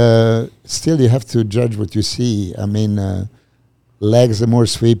But still, you have to judge what you see. I mean, legs are more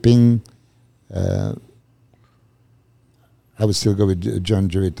sweeping. I would still go with John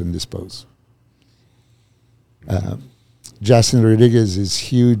Jewett in this pose. Justin Rodriguez is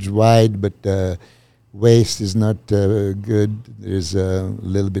huge, wide, but waist is not good. There's a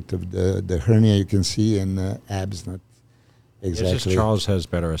little bit of the hernia you can see, and abs not exactly. It's just Charles has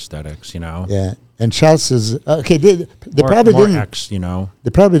better aesthetics, you know. Yeah, and Charles is okay. They probably more didn't. you know.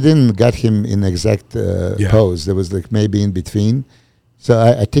 They probably didn't get him in exact pose. There was like maybe in between. So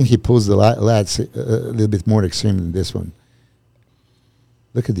I think he pulls the lats a little bit more extreme than this one.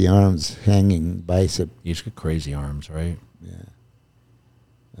 Look at the arms hanging, bicep. He's got crazy arms, right? Yeah.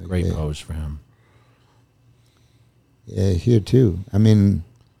 Okay. Great pose for him. Yeah, here too. I mean,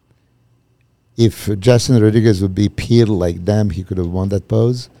 if Justin Rodriguez would be peeled like them, he could have won that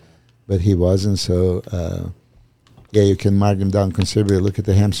pose, but he wasn't. So, yeah, you can mark him down considerably. Look at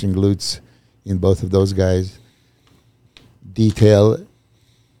the hamstring glutes in both of those guys. Detail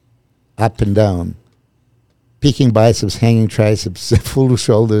up and down. Peaking biceps, hanging triceps, full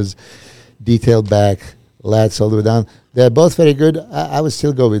shoulders, detailed back, lats all the way down. They're both very good. I would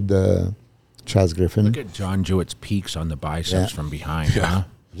still go with Charles Griffin. Look at John Jewett's peaks on the biceps from behind. Yeah. Huh?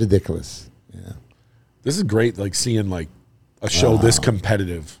 Ridiculous. Yeah. This is great, like seeing like a show this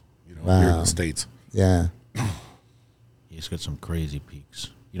competitive, you know, here in the States. Yeah. He's got some crazy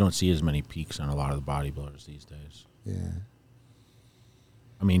peaks. You don't see as many peaks on a lot of the bodybuilders these days. Yeah.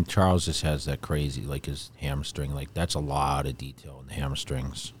 I mean, Charles just has that crazy, like his hamstring. Like, that's a lot of detail in the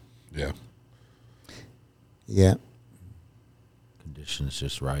hamstrings. Yeah. Yeah. Condition's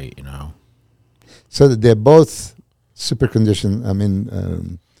just right, you know. So they're both super conditioned. I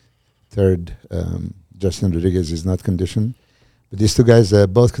mean, third, Justin Rodriguez is not conditioned. But these two guys are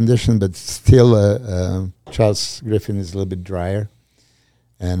both conditioned, but still Charles Griffin is a little bit drier.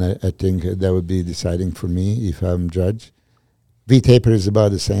 And I think that would be deciding for me if I'm judge. V-taper is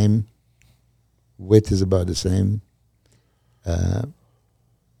about the same. Width is about the same.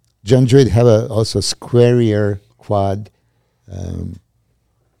 John Jewett have also squarier quad.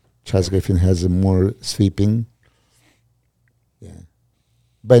 Charles Griffin has a more sweeping. Yeah.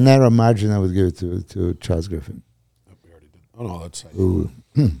 By narrow margin, I would give it to Charles Griffin. We already did. Oh, no, that's... Ooh.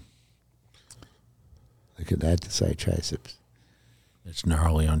 Look at that, the side triceps. It's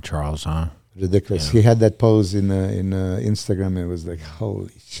gnarly on Charles, huh? Ridiculous. Yeah. He had that pose in Instagram, and it was like,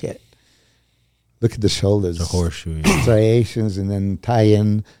 holy shit. Look at the shoulders. The horseshoe. Striations, and then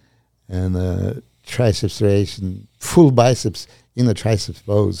tie-in, and tricep striation, full biceps in the triceps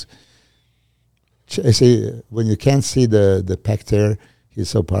pose. I see, when you can't see the pec tear, he's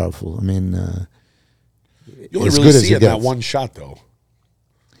so powerful. I mean, you only really see it in that one shot, though.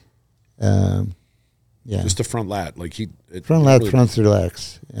 Yeah. Just the front lat. Like front lat, really front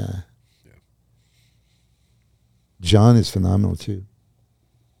relax. Yeah. John is phenomenal, too.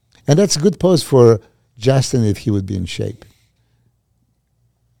 And that's a good pose for Justin if he would be in shape.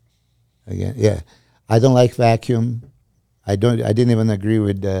 Again, yeah. I don't like vacuum. I didn't even agree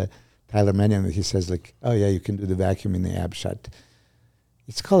with Tyler Mannion. He says, like, oh, yeah, you can do the vacuum in the ab shot.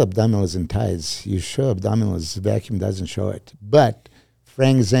 It's called abdominals and thighs. You show abdominals. Vacuum doesn't show it. But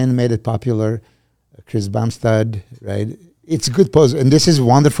Frank Zane made it popular. Chris Bumstead, right? It's a good pose. And this is a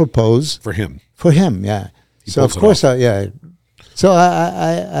wonderful pose. For him. For him, yeah. So, of course, yeah. So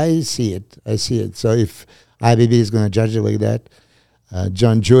I see it. I see it. So if IBB is going to judge it like that,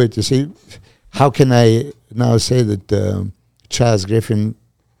 John Jewett, you see, how can I now say that Charles Griffin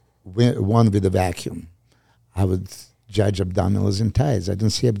won with a vacuum? I would judge abdominals and thighs. I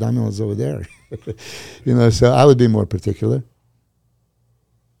don't see abdominals over there. You know, so I would be more particular.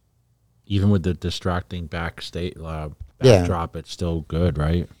 Even with the distracting backdrop, it's still good,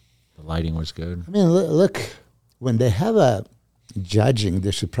 right? The lighting was good. I mean, look, when they have a judging,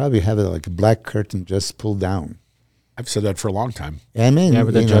 they should probably have like a black curtain just pulled down. I've said that for a long time. I mean, yeah,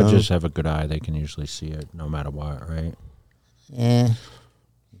 but the judges have a good eye; they can usually see it no matter what, right? Yeah,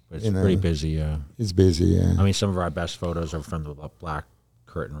 but it's pretty busy. Yeah, it's busy. Yeah, I mean, some of our best photos are from the black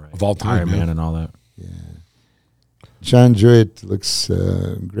curtain, right? Of all time, Iron Man and all that. Yeah, John Jewett looks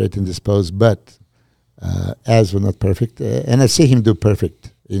great in this pose, but as well not perfect, and I see him do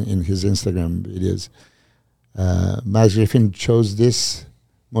perfect in his Instagram videos. Miles Griffin chose this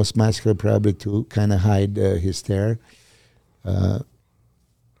most muscular probably to kind of hide his tear. And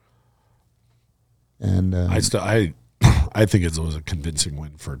I think it was a convincing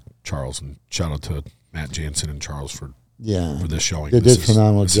win for Charles, and shout out to Matt Jansen and Charles for this showing. They did a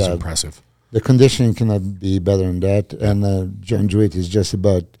phenomenal job. This is impressive. The conditioning cannot be better than that, and John Jewett is just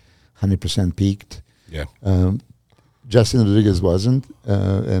about 100% peaked. Yeah. Justin Rodriguez wasn't,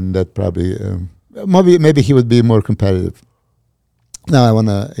 and that probably maybe he would be more competitive. Now I want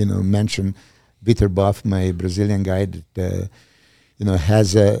to mention Vitor Boff, my Brazilian guy that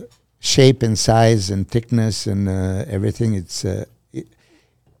has a shape and size and thickness and everything. It's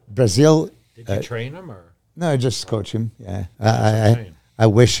Brazil. Did you train him or? No, I just coach him. Yeah, I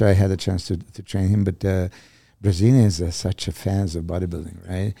wish I had a chance to train him, but Brazilians are such a fans of bodybuilding,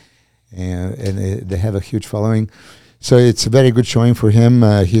 right? And they have a huge following. So it's a very good showing for him.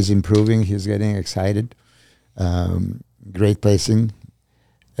 He's improving. He's getting excited. Great placing.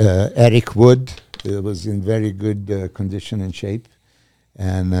 Eric Wood was in very good condition and shape.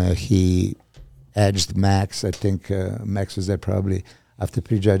 And he edged Max. I think Max was there probably after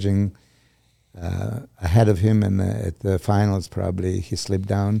prejudging ahead of him. And at the finals, probably he slipped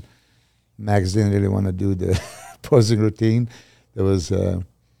down. Max didn't really want to do the posing routine. There was...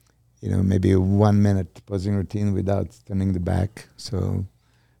 maybe a 1 minute posing routine without turning the back. So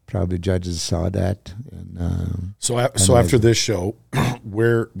probably judges saw that. And, so after this show,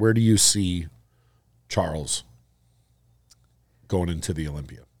 where do you see Charles going into the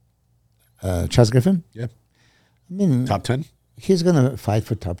Olympia? Charles Griffin? Yeah. I mean, top 10? He's going to fight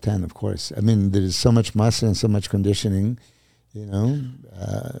for top 10, of course. I mean, there's so much muscle and so much conditioning,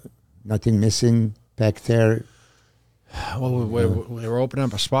 nothing missing, pec tear. Well, we're opening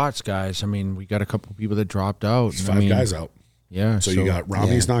up spots, guys. I mean, we got a couple of people that dropped out. There's 5 guys out. Yeah. So you got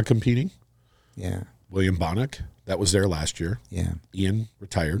Rami's not competing. Yeah. William Bonnick, that was there last year. Yeah. Ian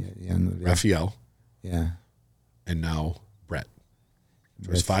retired. Yeah, Raphael. Yeah. And now Brett.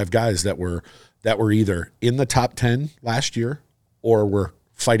 There's 5 guys that were either in the top 10 last year or were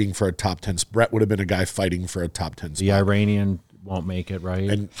fighting for a top 10. Brett would have been a guy fighting for a top 10 spot. The Iranian won't make it, right?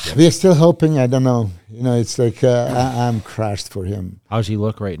 And we are still hoping. I don't know. It's like I'm crushed for him. How's he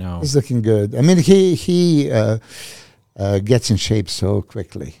look right now? He's looking good. I mean, he gets in shape so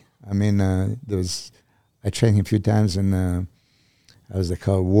quickly. I mean, I trained him a few times, and I was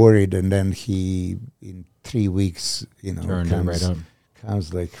worried, and then he in 3 weeks, turned it right up.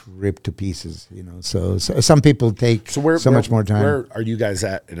 Comes like ripped to pieces. So some people take so much more time. Where are you guys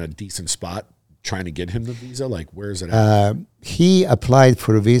at in a decent spot? Trying to get him the visa? Like, where is it at? He applied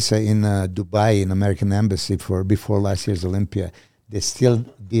for a visa in Dubai, in American Embassy, before last year's Olympia. They still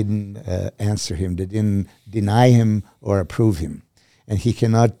didn't answer him. They didn't deny him or approve him. And he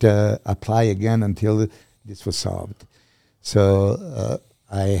cannot apply again until this was solved. So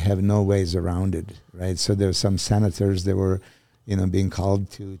I have no ways around it, right? So there were some senators that were, being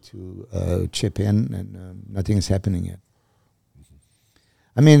called to chip in, and nothing is happening yet.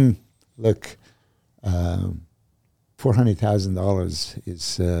 I mean, look... $400,000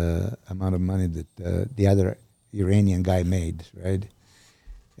 is amount of money that the other Iranian guy made, right?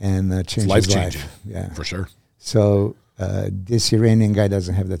 And changed his life. Yeah, for sure. So this Iranian guy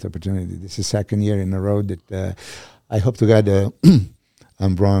doesn't have that opportunity. This is second year in a row that I hope to God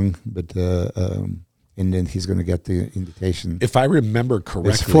I'm wrong, but and then he's going to get the invitation. If I remember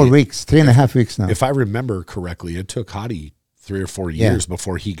correctly, it's 4 weeks, 3.5 weeks now. If I remember correctly, it took Hadi 3 or 4 years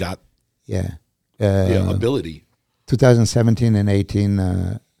before he got. Yeah. Ability. 2017 and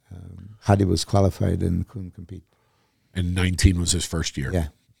 18, Hadi was qualified and couldn't compete. And 19 was his first year. Yeah.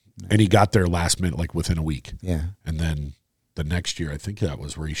 And he got there last minute, like within a week. Yeah. And then the next year, I think that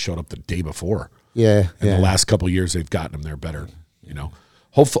was where he showed up the day before. Yeah. And the last couple of years, they've gotten him there better.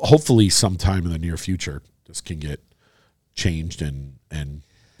 Hopefully sometime in the near future, this can get changed and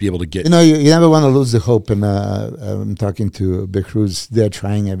be able to get. You never want to lose the hope. And I'm talking to Big Cruz. They're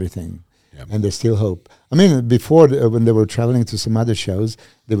trying everything. And they still hope. I mean, before, when they were traveling to some other shows,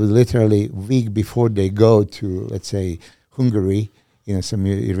 they would literally, week before they go to, let's say, Hungary, some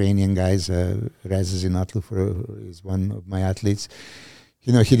Iranian guys, Reza Zinatlu is one of my athletes.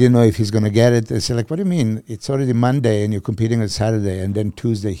 He didn't know if he's going to get it. They said, what do you mean? It's already Monday and you're competing on Saturday, and then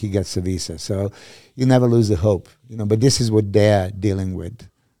Tuesday he gets the visa. So you never lose the hope, but this is what they're dealing with,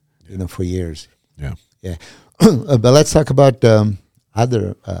 for years. Yeah. Yeah. But let's talk about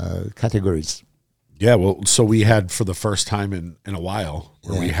other categories. Yeah, well, so we had for the first time in a while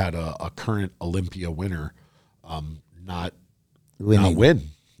where we had a current Olympia winner not win.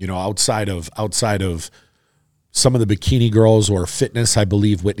 Outside of some of the bikini girls or fitness, I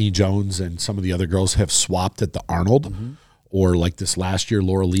believe Whitney Jones and some of the other girls have swapped at the Arnold. Or like this last year,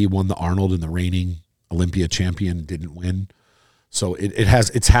 Laura Lee won the Arnold and the reigning Olympia champion didn't win. So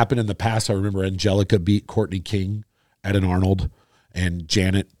it's happened in the past. I remember Angelica beat Courtney King at an Arnold. And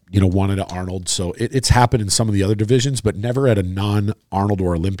Janet, won at an Arnold. So it's happened in some of the other divisions, but never at a non-Arnold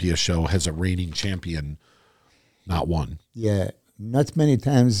or Olympia show has a reigning champion not won. Yeah, not many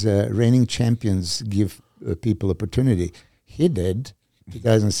times reigning champions give people opportunity. He did.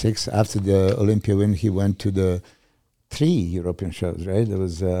 2006, after the Olympia win, he went to the 3 European shows, right? There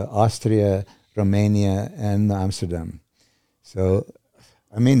was Austria, Romania, and Amsterdam. So,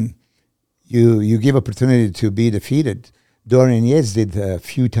 I mean, you give opportunity to be defeated. Dorian Yates did a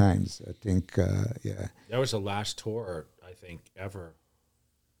few times, I think. Yeah. That was the last tour, I think, ever.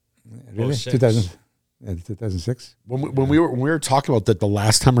 Really? 2006? When we were talking about that, the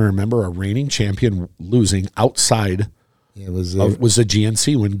last time I remember a reigning champion losing outside was a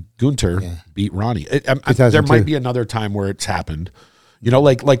GNC when Gunter beat Ronnie. There might be another time where it's happened. You know,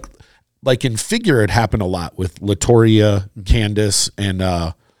 like in figure, it happened a lot with Latoria, Candice,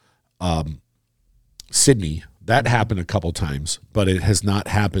 and Sydney. That happened a couple times, but it has not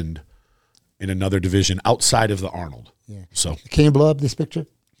happened in another division outside of the Arnold. Yeah. So can you blow up this picture?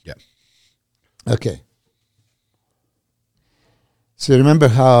 Yeah. Okay. So remember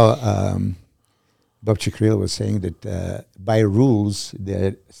how Bob Chicril was saying that by rules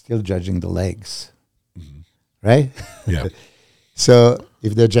they're still judging the legs, right? Yeah. So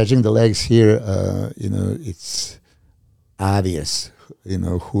if they're judging the legs here, it's obvious,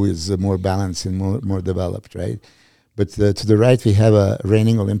 who is more balanced and more developed, right? But to the right, we have a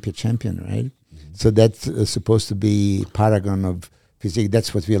reigning Olympia champion, right? Mm-hmm. So that's supposed to be paragon of physique.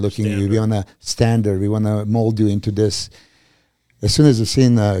 That's what we are looking at. We want a standard. We want to mold you into this. As soon as I've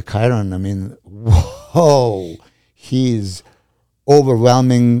seen Chiron, I mean, whoa, he's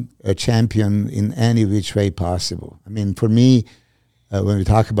overwhelming a champion in any which way possible. I mean, for me, when we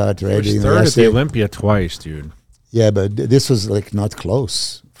talk about right, he was third at the Olympia twice, dude. Yeah, but this was like not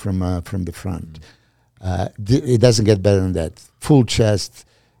close from the front. It doesn't get better than that. Full chest,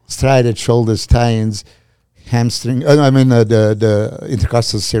 striated shoulders, tie-ins, hamstring. The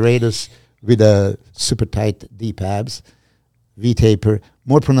intercostal serratus with a super tight deep abs, V-taper,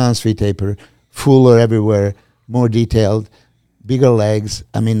 more pronounced V-taper, fuller everywhere, more detailed, bigger legs.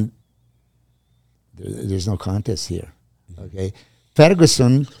 I mean, there's no contest here. Okay,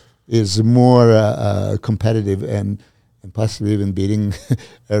 Ferguson is more competitive and possibly even beating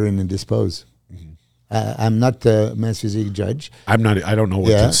Erin in this pose. I'm not a men's physique judge. I'm not. I don't know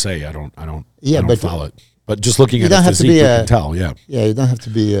what to say. I don't follow it. But just looking at his physique, you can tell. Yeah. Yeah, you don't have to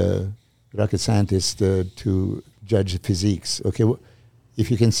be a rocket scientist to judge physiques. Okay, if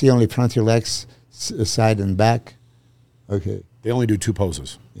you can see only front of your legs, side and back. Okay. They only do 2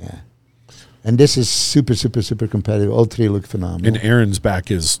 poses. Yeah. And this is super, super, super competitive. All 3 look phenomenal. And Aaron's back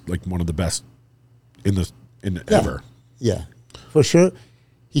is like one of the best ever. Yeah, for sure.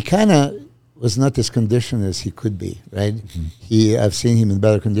 He kind of was not as conditioned as he could be, right? Mm-hmm. I've seen him in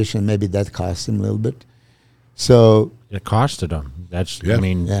better condition. Maybe that cost him a little bit. So it costed him. That's yeah. I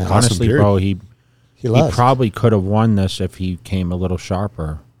mean, honestly, bro, he probably could have won this if he came a little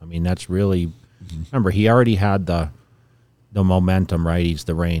sharper. I mean, that's really remember he already had the momentum, right? He's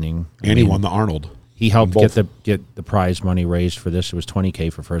the reigning, and he won the Arnold. He helped get the prize money raised for this. It was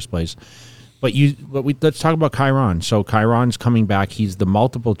 $20,000 for first place. But let's talk about Chiron. So Chiron's coming back. He's the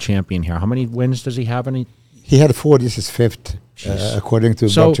multiple champion here. How many wins does he have? He had 4. This is 5th, according to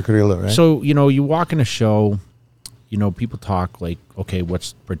Bob Chicril, right? So you walk in a show, people talk like, okay,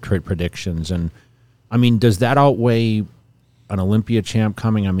 what's predictions? And I mean, does that outweigh an Olympia champ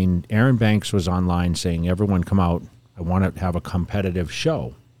coming? I mean, Aaron Banks was online saying, everyone come out. I want to have a competitive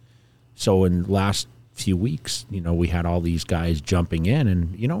show. So in the last few weeks, we had all these guys jumping in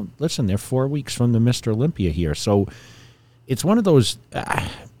and, listen, they're 4 weeks from the Mr. Olympia here. So it's one of those,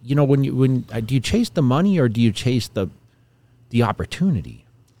 when do you chase the money or do you chase the opportunity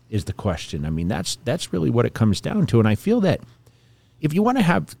is the question. I mean, that's really what it comes down to. And I feel that if you want to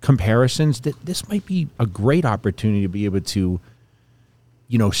have comparisons, that this might be a great opportunity to be able to,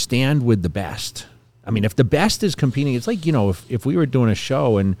 stand with the best. I mean, if the best is competing, it's like, if we were doing a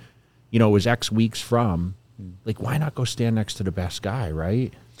show and, it was X weeks from, like, why not go stand next to the best guy,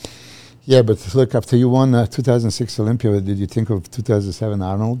 right? Yeah, but look, after you won 2006 Olympia, did you think of 2007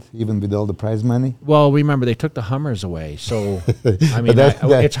 Arnold, even with all the prize money? Well, remember, they took the Hummers away. So, I mean,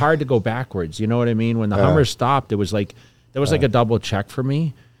 it's hard to go backwards. You know what I mean? When the Hummers stopped, it was like, there was like a double check for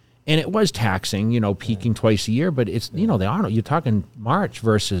me. And it was taxing, peaking twice a year. But it's, the Arnold, you're talking March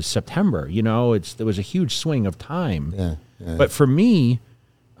versus September. There was a huge swing of time. Yeah. But for me,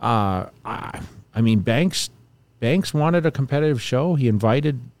 I mean, Banks wanted a competitive show. He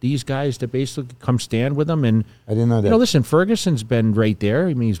invited these guys to basically come stand with him. And I didn't know that. Listen, Ferguson's been right there.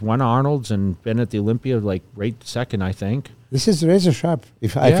 I mean, he's won Arnold's and been at the Olympia like right second, I think. This is razor sharp.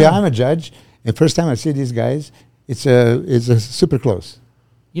 If I'm a judge, and first time I see these guys, it's a super close.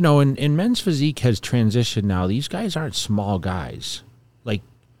 And men's physique has transitioned now. These guys aren't small guys. Like,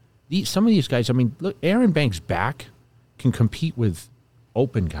 some of these guys, I mean, look, Aaron Banks' back can compete with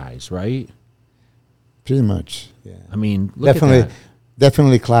open guys, right? Pretty much, yeah. I mean, look definitely, at that.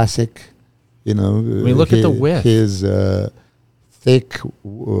 Definitely classic. You know, I mean, look at the width. His thick,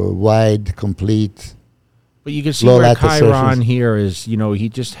 wide, complete. But you can see where Chiron here is, you know, he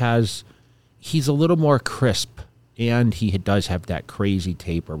just has, he's a little more crisp, and he does have that crazy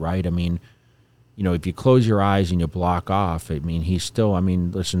taper, right? I mean, you know, if you close your eyes and you block off, I mean, he's still, I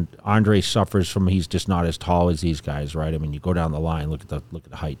mean, listen, Andre suffers from, he's just not as tall as these guys, right? I mean, you go down the line, look at the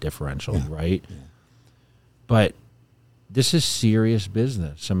height differential, right? Yeah. But this is serious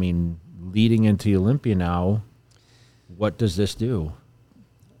business. I mean, leading into the Olympia now, what does this do?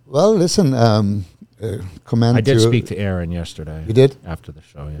 Well, listen, I did speak to Aaron yesterday. You did? After the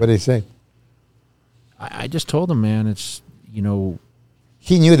show, yeah. What did he say? I just told him, man, it's, you know.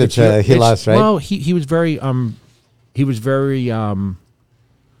 He knew that he lost, right? Well, he was very,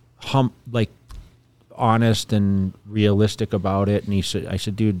 like, honest and realistic about it. And I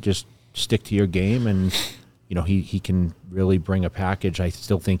said, dude, just stick to your game. And, you know, he can really bring a package. I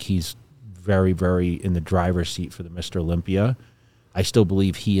still think he's very, very in the driver's seat for the Mr. Olympia. I still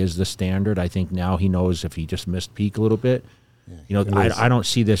believe he is the standard. I think now he knows if he just missed peak a little bit. Yeah, you know, I don't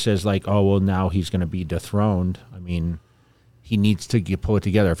see this as like, oh, well, now he's going to be dethroned. I mean, he needs to pull it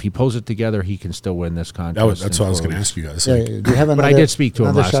together. If he pulls it together, he can still win this contest. That's what I was going to ask you guys. Yeah, do you have another, but I did speak to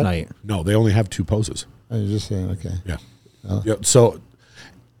him last night. No, they only have 2 poses. I was just saying, okay. Yeah. Oh. Yeah. So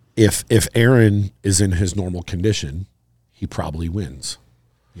if Aaron is in his normal condition, he probably wins.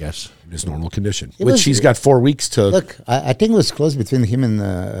 Yes, in his normal condition, he's got 4 weeks to look. I think it was close between him and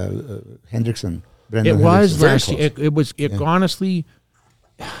Hendrickson. It was last year. It was honestly.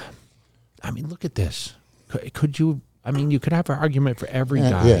 I mean, look at this. Could you? I mean, you could have an argument for every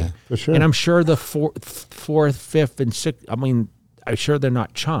guy. Yeah, for sure. And I'm sure the fourth, fifth, and sixth. I mean, I'm sure they're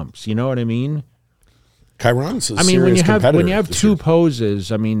not chumps. You know what I mean? Chiron's a I mean, when you have 2 year.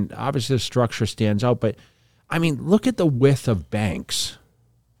 poses, I mean, obviously the structure stands out, but I mean, look at the width of Banks.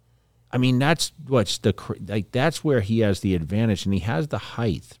 I mean, that's that's where he has the advantage, and he has the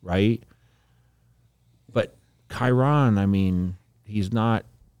height, right? But Chiron, I mean, he's not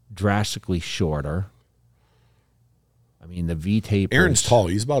drastically shorter. I mean, the V tape. Aaron's tall.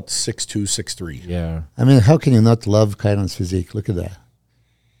 He's about 6'2", 6'3". Yeah. I mean, how can you not love Chiron's physique? Look at that.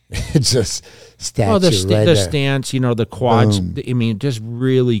 It's just statue. Well, the there. stance, you know, the quads. Boom. I mean, it just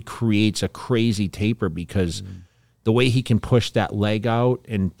really creates a crazy taper because the way he can push that leg out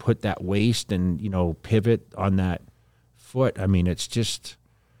and put that waist and, you know, pivot on that foot. I mean, it's just,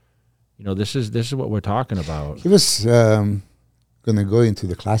 you know, this is what we're talking about. He was going to go into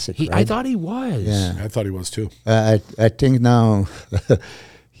the classic, right? I thought he was. Yeah. I thought he was too. I think now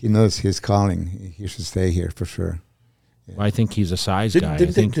he knows his calling. He should stay here for sure. Yeah. Well, I think he's a size guy.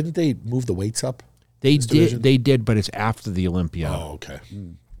 Didn't they move the weights up? They did, but it's after the Olympia. Oh, okay.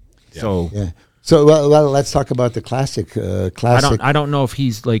 Yeah. So yeah. So well, let's talk about the classic. I don't know if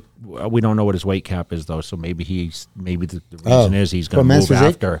he's like, we don't know what his weight cap is though. So maybe the reason is he's going to move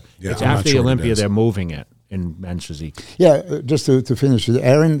after. Yeah, it's after the Olympia. They're moving it in men's physique. Yeah, just to finish with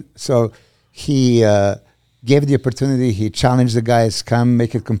Aaron. So he gave the opportunity. He challenged the guys. Come,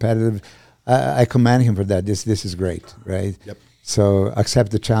 make it competitive. I commend him for that. This is great, right? Yep. So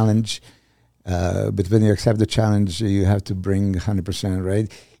accept the challenge. But when you accept the challenge, you have to bring 100%,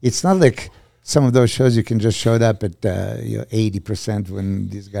 right? It's not like some of those shows you can just show up at 80% when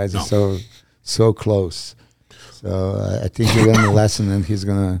these guys are so close. So I think he learned the lesson, and he's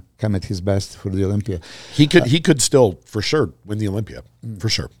gonna come at his best for the Olympia. He could still for sure win the Olympia for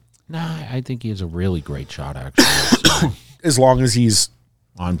sure. Nah, I think he has a really great shot actually. As long as he's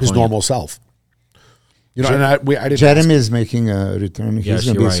on his normal self. You know, I didn't. Jeremy is making a return. He's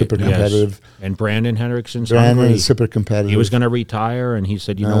going to be super competitive. Yes. And Brandon Hendrickson's Brandon is super competitive. He was going to retire, and he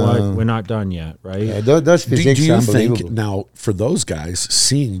said, "You know what? We're not done yet, right?" Yeah, those physiques do you are unbelievable. think now for those guys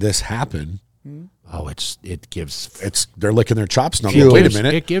seeing this happen? Oh, they're licking their chops now. Wait a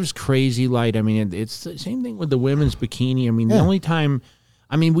minute, it gives crazy light. I mean, it's the same thing with the women's bikini. I mean, the only time.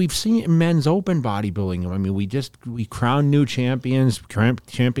 I mean, we've seen men's open bodybuilding. I mean, we crown new champions.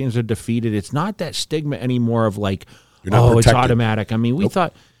 Champions are defeated. It's not that stigma anymore of like, it's automatic. I mean,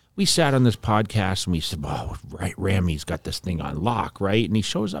 we sat on this podcast and we said, right, Ramy's got this thing on lock, right? And he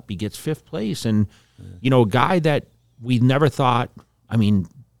shows up, he gets 5th place. And, you know, a guy that we never thought, I mean,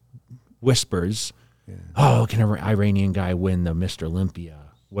 whispers, can an Iranian guy win the Mr. Olympia?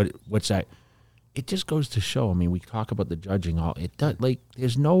 What's that? It just goes to show. I mean, we talk about the judging. It does. Like,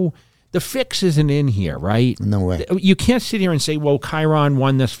 the fix isn't in here, right? No way. You can't sit here and say, well, Chiron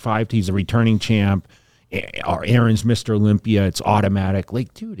won this fight. He's a returning champ, or Aaron's Mr. Olympia, it's automatic.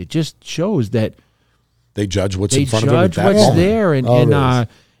 Like, dude, it just shows that they judge what's they in front of them. judge what's there, and Always.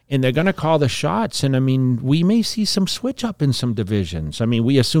 they're going to call the shots. And I mean, we may see some switch up in some divisions. I mean,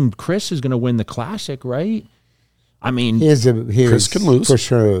 we assumed Chris is going to win the Classic, right? I mean, Chris can lose for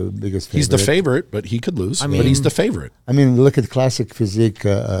sure. Biggest favorite. He's the favorite, but he could lose. But he's the favorite. I mean, look at Classic physique.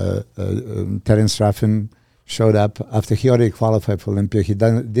 Terence Ruffin showed up after he already qualified for Olympia. He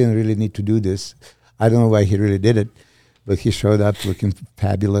didn't really need to do this. I don't know why he really did it, but he showed up looking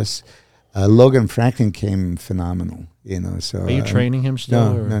fabulous. Logan Franklin came phenomenal. So are you training him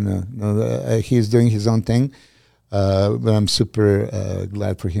still? No. He's doing his own thing. But I'm super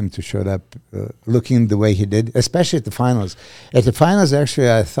glad for him to show up looking the way he did, especially at the finals. At the finals, actually,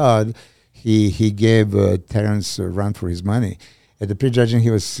 I thought he gave Terrence a run for his money. At the prejudging,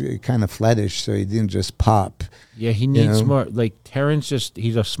 he was kind of flattish, so he didn't just pop. Yeah, he needs more. Like, Terrence,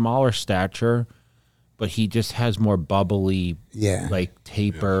 he's a smaller stature, but he just has more bubbly, like,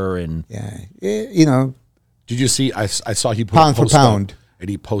 taper and... Yeah, Did you see, I saw he put pound for pound. And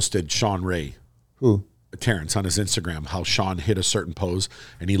he posted Sean Ray. Who? Terrence on his Instagram, how Sean hit a certain pose,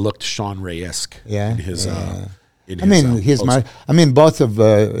 and he looked Sean Ray-esque in his. Both of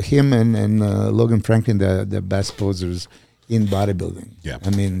him and Logan Franklin, the best posers in bodybuilding. Yeah, I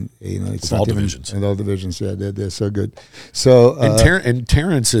mean, it's all divisions. In all divisions, yeah, they're so good. So and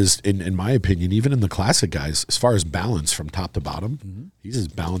Terrence is, in my opinion, even in the Classic guys, as far as balance from top to bottom, he's as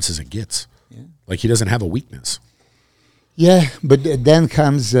balanced as it gets. Yeah. Like, he doesn't have a weakness. Yeah, but then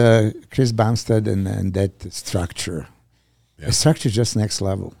comes Chris Bumstead and that structure. Yeah. The structure is just next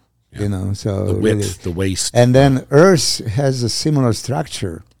level, So the width, really, the waist, and then Earth has a similar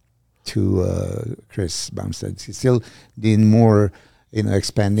structure to Chris Bumstead. He's still doing more,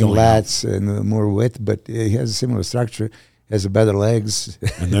 expanding lats and more width, but he has a similar structure. He has better legs.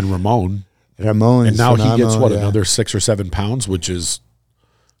 And then Ramon, and now he gets another 6 or 7 pounds, which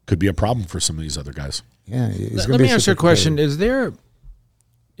could be a problem for some of these other guys. Yeah, let me ask you a question. Is there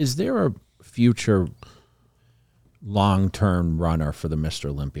a future long-term runner for the Mr.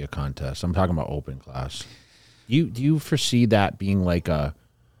 Olympia contest? I'm talking about open class. Do you foresee that being like do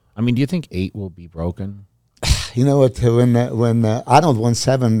you think 8 will be broken? You know what? When Arnold won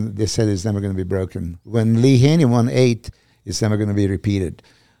 7, they said it's never going to be broken. When Lee Haney won 8, it's never going to be repeated.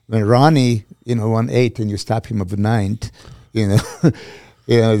 When Ronnie, won 8 and you stop him at the 9th,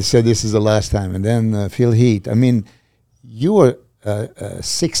 they said this is the last time. And then Phil Heath. I mean, you were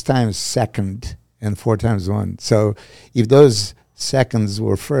 6 times second and 4 times won. So if those seconds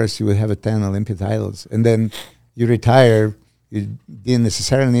were first, you would have 10 Olympic titles. And then you retire. You didn't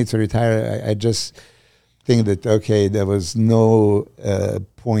necessarily need to retire. I just think that, okay, there was no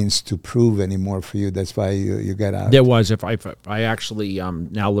points to prove anymore for you. That's why you got out. There was. If I actually,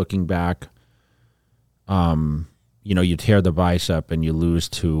 now looking back, you tear the bicep and you lose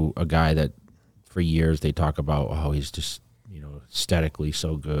to a guy that for years they talk about, oh, he's just, aesthetically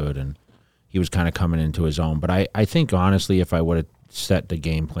so good. And he was kind of coming into his own. But I think, honestly, if I would have set the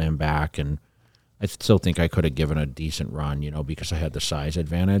game plan back, and I still think I could have given a decent run, because I had the size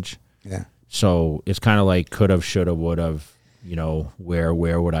advantage. Yeah. So it's kind of like could have, should have, would have, where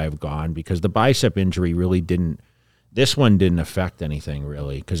would I have gone? Because the bicep injury really didn't. This one didn't affect anything,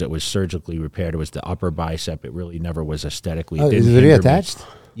 really, because it was surgically repaired. It was the upper bicep. It really never was aesthetically. Oh, is it reattached?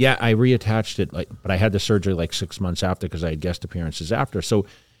 Yeah, I reattached it, but I had the surgery like 6 months after because I had guest appearances after. So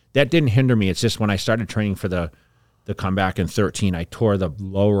that didn't hinder me. It's just when I started training for the comeback in 13, I tore the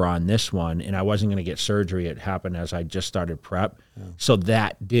lower on this one, and I wasn't going to get surgery. It happened as I just started prep. Yeah. So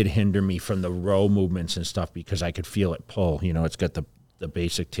that did hinder me from the row movements and stuff because I could feel it pull. It's got the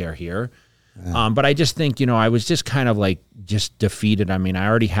basic tear here. Yeah. But I just think, I was just kind of like just defeated. I mean, I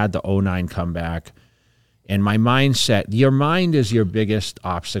already had the 09 comeback, and my mindset, your mind is your biggest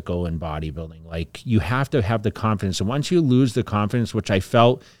obstacle in bodybuilding. Like, you have to have the confidence. And once you lose the confidence, which I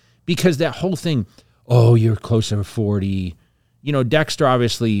felt, because that whole thing, oh, you're closer to 40. Dexter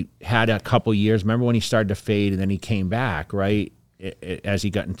obviously had a couple years. Remember when he started to fade and then he came back, right, as he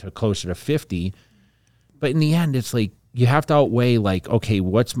got into closer to 50. But in the end, it's like, you have to outweigh, like, okay,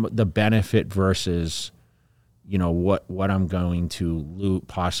 what's the benefit versus, what I'm going to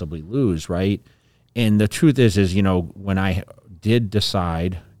possibly lose, right? And the truth is, when I did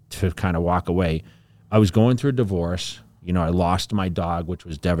decide to kind of walk away, I was going through a divorce. I lost my dog, which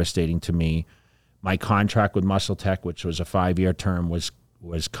was devastating to me. My contract with Muscle Tech, which was a 5-year term, was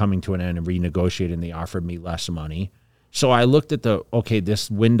coming to an end and renegotiated, and they offered me less money. So I looked at this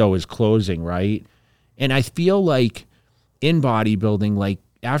window is closing, right? And I feel like in bodybuilding, like,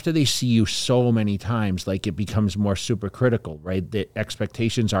 after they see you so many times, like it becomes more super critical, right? The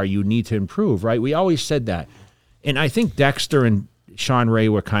expectations are you need to improve, right? We always said that. And I think Dexter and Sean Ray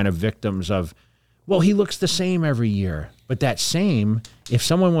were kind of victims of, well, he looks the same every year. But that same, if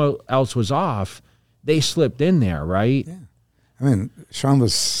someone else was off, they slipped in there, right? Yeah. I mean, Sean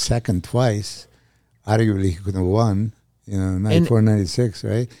was second twice. Arguably, he could have won, 94, 96,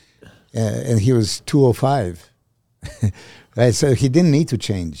 right? And he was 205. Right, so he didn't need to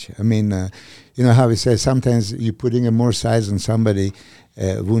change. I mean, you know how we say sometimes you putting a more size on somebody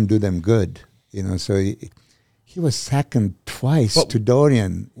wouldn't do them good. So he was second twice to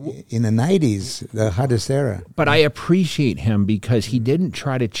Dorian in the 90s, the hottest era. But I appreciate him because he didn't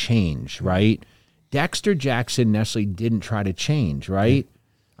try to change, right? Dexter Jackson necessarily didn't try to change, right?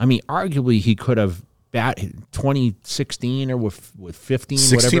 I mean, arguably he could have 2016 or with 15,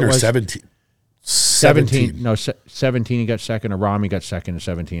 16 whatever it or was. 17. 17. No, 17 he got second, or Rami got second in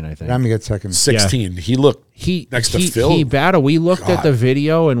 17, I think. Rami got second. 16. Yeah. He looked next to Phil. He battled. We looked at the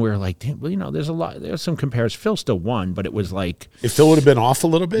video and we were like, well, there's some comparisons. Phil still won, but it was like... If Phil would have been off a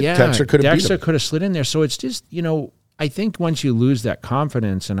little bit, Dexter could have beat him. Dexter could have slid in there. So it's just, I think once you lose that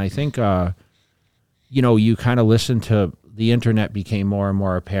confidence, and I think, you kind of listen to the internet became more and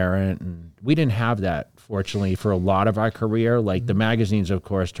more apparent, and we didn't have that, fortunately, for a lot of our career. Like the magazines, of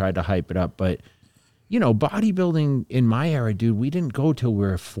course, tried to hype it up, but bodybuilding in my era, dude, we didn't go till we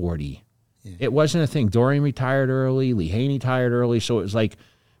were 40. Yeah. It wasn't a thing. Dorian retired early. Lee Haney retired early. So it was like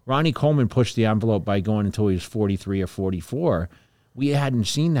Ronnie Coleman pushed the envelope by going until he was 43 or 44. We hadn't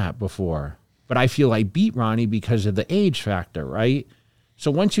seen that before. But I feel I beat Ronnie because of the age factor, right?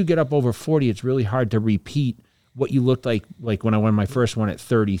 So once you get up over 40, it's really hard to repeat what you looked like when I won my first one at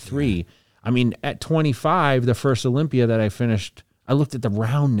 33. Yeah. I mean, at 25, the first Olympia that I finished, I looked at the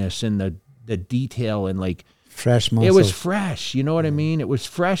roundness and the detail and like fresh muscle. It was fresh, you know what I mean? It was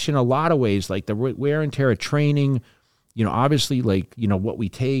fresh in a lot of ways, like the wear and tear of training, obviously like, what we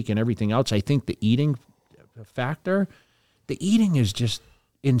take and everything else. I think the eating factor, the eating is just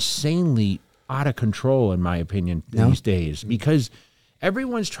insanely out of control, in my opinion, these days, because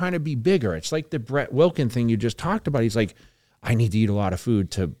everyone's trying to be bigger. It's like the Brett Wilkin thing you just talked about. He's like, I need to eat a lot of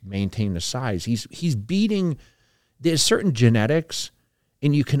food to maintain the size. He's beating, there's certain genetics,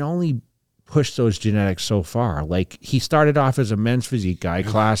 and you can only push those genetics so far. Like he started off as a men's physique guy,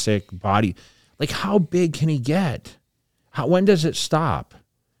 classic body. Like how big can he get? When does it stop?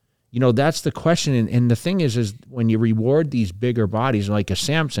 That's the question. And the thing is when you reward these bigger bodies, like a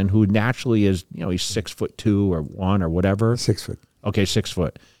Samson, who naturally is, he's 6'2" or 1 or whatever. 6 foot. Okay, 6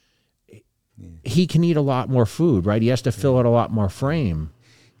 foot. He can eat a lot more food, right? He has to fill out a lot more frame.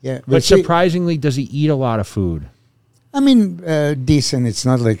 Yeah, but surprisingly, does he eat a lot of food? I mean, decent. It's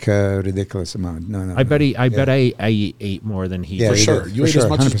not like a ridiculous amount. No. I bet I ate more than he. For sure. You ate as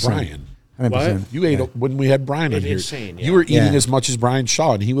much 100%. as Brian. 100%. What? You ate when we had Brian in here. Insane, You were eating as much as Brian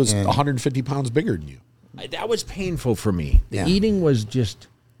Shaw, and he was 150 pounds bigger than you. That was painful for me. The eating was just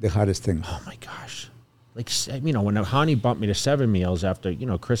the hardest thing. Oh my gosh! Like when Hani bumped me to 7 meals after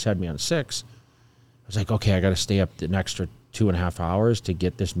Chris had me on 6, I was like, okay, I got to stay up an extra 2.5 hours to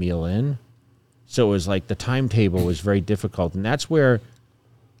get this meal in. So it was like the timetable was very difficult. And that's where,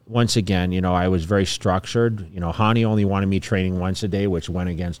 once again, I was very structured. Hani only wanted me training once a day, which went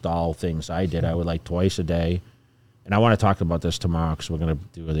against all things I did. I would like twice a day. And I want to talk about this tomorrow because we're going to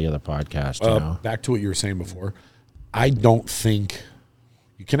do the other podcast. Back to what you were saying before. I don't think,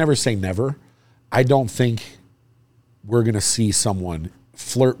 you can never say never. I don't think we're going to see someone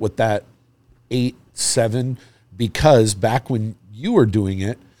flirt with that 8, 7, because back when you were doing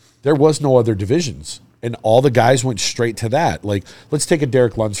it, there was no other divisions, and all the guys went straight to that. Like, let's take a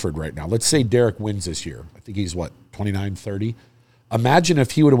Derek Lunsford right now. Let's say Derek wins this year. I think he's, 29, 30? Imagine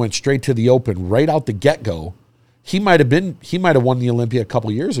if he would have went straight to the open right out the get-go. He might have won the Olympia a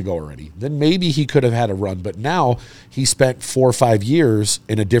couple years ago already. Then maybe he could have had a run, but now he spent 4 or 5 years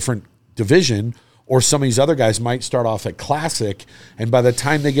in a different division, or some of these other guys might start off at Classic, and by the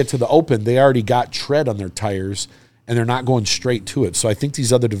time they get to the open, they already got tread on their tires, and they're not going straight to it. So I think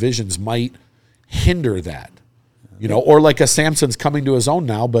these other divisions might hinder that, or like a Samson's coming to his own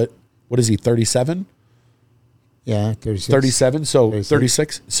now, but what is he, 37? Yeah, 36. 37, so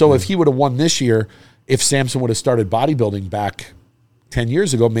 36. So if he would have won this year, if Samson would have started bodybuilding back 10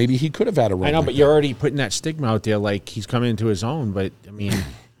 years ago, maybe he could have had a run. I know, but you're already putting that stigma out there like he's coming into his own. But, I mean,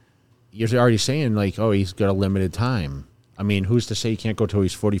 you're already saying like, oh, he's got a limited time. I mean, who's to say he can't go till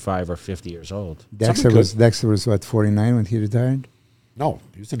he's 45 or 50 years old? Dexter was what, 49 when he retired? No,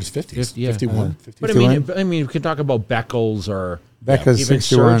 he was in his 50s. 50, yeah. 51. But I mean, we can talk about Beckles or Beckles, even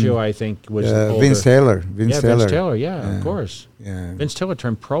 61. Sergio. I think was older. Vince Taylor. Vince Taylor. Yeah, of course. Yeah. Vince Taylor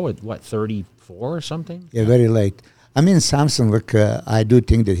turned pro at what, 34 or something? Yeah, very late. I mean, Samson. Look, I do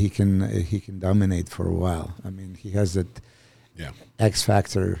think that he can dominate for a while. I mean, he has that X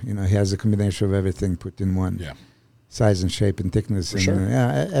factor. You know, he has a combination of everything put in one. Yeah. Size and shape and thickness and sure.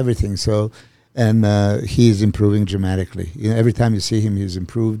 Everything. So, and he is improving dramatically. You know, every time you see him, he's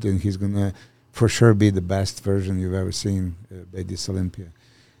improved, and he's gonna for sure be the best version you've ever seen by this Olympia.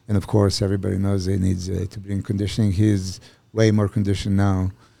 And of course, everybody knows he needs to bring conditioning. He's way more conditioned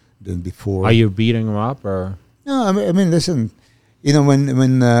now than before. Are you beating him up or? No, I mean, listen. You know,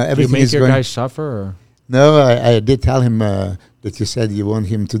 when everything you is make your going, guys suffer? Or? No, I did tell him that you said you want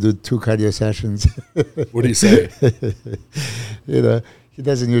him to do 2 cardio sessions. What do you say? You know, he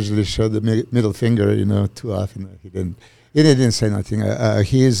doesn't usually show the middle finger, you know, too often. He didn't say nothing.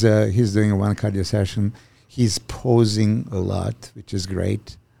 He's doing 1 cardio session. He's posing a lot, which is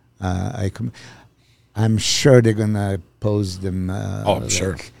great. I'm sure they're gonna pose them. I'm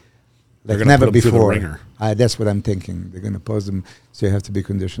sure. Like gonna never put 'em through the before. ringer. That's what I'm thinking. They're gonna pose them, so you have to be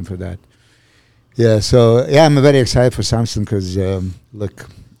conditioned for that. Yeah, so I'm very excited for Samson because he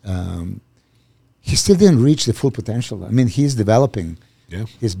still didn't reach the full potential. I mean, he's developing. Yeah.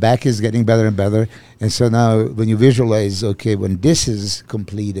 His back is getting better and better, and so now when you visualize, okay, when this is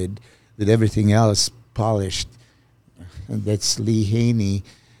completed with everything else polished, and that's Lee Haney,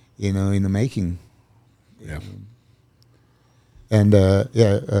 you know, in the making. Yeah. And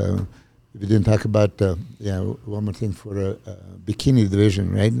we didn't talk about one more thing for bikini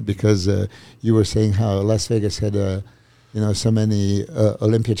division, right? Because you were saying how Las Vegas had so many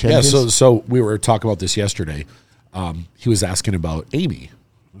Olympia champions. Yeah, so we were talking about this yesterday. He was asking about Amy.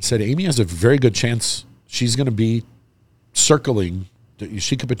 I said Amy has a very good chance. She's going to be circling.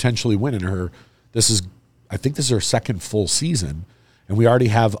 She could potentially win in her. I think this is her second full season, and we already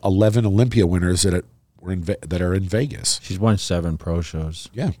have 11 Olympia winners that are in Vegas. She's won 7 pro shows.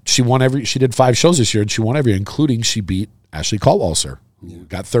 Yeah, she did 5 shows this year, and she won every, including she beat Ashley Caldwalser, who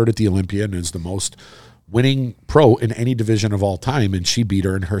got 3rd at the Olympia and is the most winning pro in any division of all time, and she beat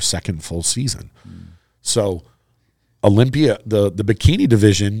her in her second full season. So Olympia, the bikini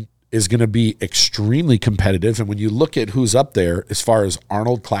division is going to be extremely competitive, and when you look at who's up there as far as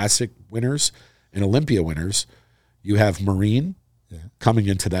Arnold Classic winners and Olympia winners, you have Marine coming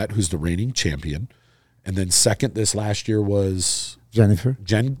into that, who's the reigning champion. And then second this last year was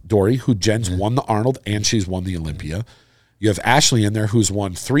Jen Dory, who Jen's won the Arnold and she's won the Olympia. You have Ashley in there, who's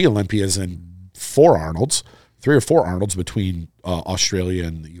won 3 Olympias and 4 Arnolds, 3 or 4 Arnolds between Australia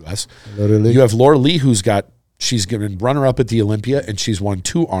and the U.S. You have Laura Lee, she's given runner-up at the Olympia and she's won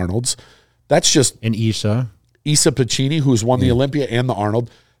 2 Arnolds. That's just... And Isa Pacini, who's won the Olympia and the Arnold.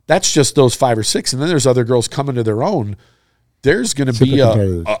 That's just those 5 or 6. And then there's other girls coming to their own. There's going to be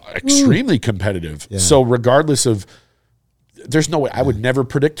extremely competitive. Yeah. So regardless of, there's no way, I would never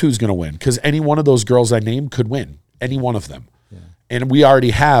predict who's going to win because any one of those girls I named could win, any one of them. Yeah. And we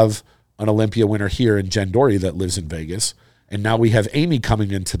already have an Olympia winner here in Jen Dory that lives in Vegas. And now we have Amy coming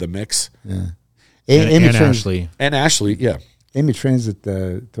into the mix. Yeah. And Ashley. And Ashley, yeah. Amy trains at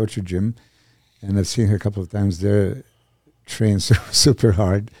the Torture Gym, and I've seen her a couple of times there, trains super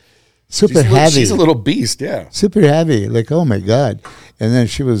hard. Heavy. She's a little beast, yeah. Super heavy, like, oh my God. And then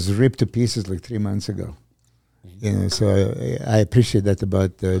she was ripped to pieces like 3 months ago. You know, so I appreciate that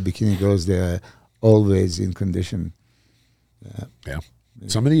about bikini girls. They're always in condition. Yeah.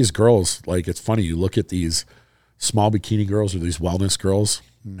 Some of these girls, like, it's funny. You look at these small bikini girls or these wellness girls,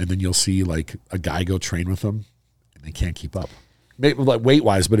 and then you'll see, like, a guy go train with them, and they can't keep up. Maybe, like,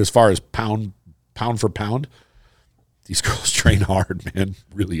 weight-wise, but as far as pound for pound, these girls train hard, man,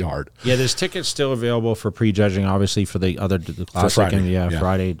 really hard. Yeah, there's tickets still available for prejudging, obviously, for the classic. Friday. And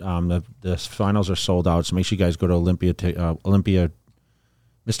Friday. The finals are sold out, so make sure you guys go to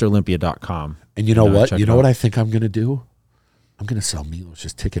MrOlympia.com. And you know what? You know what I think I'm going to do? I'm going to sell Milos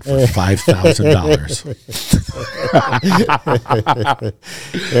his ticket for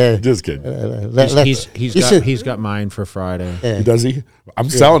 $5,000. Just kidding. He's got mine for Friday. Does he? I'm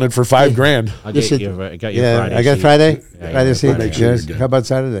selling it for $5,000. I got your Friday. I got Friday. Yeah, Friday seat. Sure How about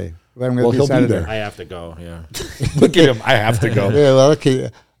Saturday? Well, he'll be there. I have to go. Yeah. Look at him. I have to go. Yeah. Well, okay.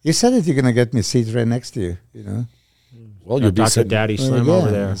 You said that you're going to get me seats right next to you. You know. Well, you'll be Dr. Daddy Slim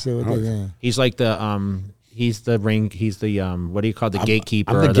over there. So he's like the He's the what do you call it? The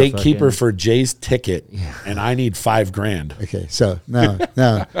gatekeeper? I'm the gatekeeper for Jay's ticket, and I need $5,000. Okay, so no,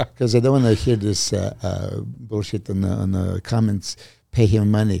 because I don't want to hear this bullshit on the comments. Pay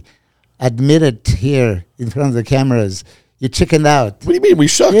him money. Admit it here in front of the cameras. You chickened out. What do you mean? We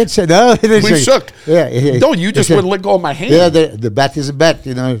shook. No, we shook. Yeah. No, you just wouldn't let go of my hand. Yeah, the bet is a bet.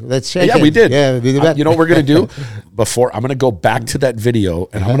 Let's shake it. Yeah, we did. Yeah, we did the bet. You know what we're going to do? I'm going to go back to that video,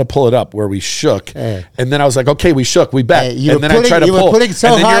 and I'm going to pull it up where we shook. And then I was like, okay, we shook. We bet. And then I tried to pull. You were putting so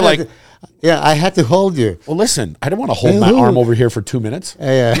and then hard. You're like, yeah, I had to hold you. Well, listen, I didn't want to hold my arm over here for 2 minutes.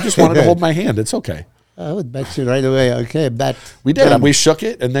 You just wanted to hold my hand. It's okay. I would bet you right away. Okay, bet. We did. We shook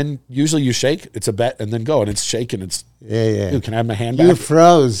it, and then usually you shake. It's a bet, and then go, and it's shaking. It's Dude, can I have my hand back? You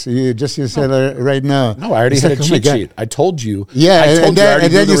froze. You said right now. No, I already had a cheat sheet. I told you. Yeah, and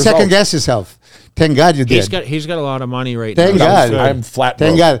then you second guess yourself. Thank God you did. He's got a lot of money right now. Thank God. I'm flat broke.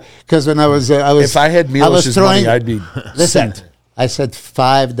 Thank God, because when I was if I had Milos' money, I'd be set. I said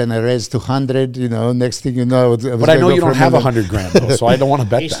 5, then I raised to 100. Next thing you know, but I know you don't have 100 grand, though, so I don't want to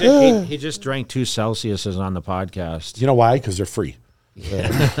bet that. He just drank 2 Celsiuses on the podcast. You know why? Because they're free.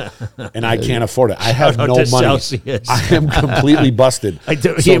 Yeah. And I can't afford it. I have no money. Celsius. I am completely busted.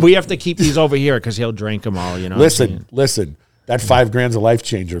 We have to keep these over here because he'll drink them all. Listen. That 5 grand's a life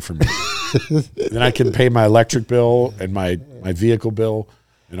changer for me. Then I can pay my electric bill and my vehicle bill.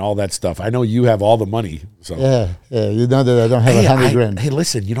 And all that stuff. I know you have all the money. So yeah. You know that I don't have 100 grand. Hey,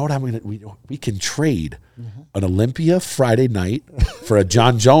 listen. You know what I'm gonna? We can trade an Olympia Friday night for a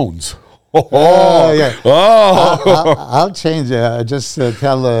John Jones. Yeah. I'll change. Just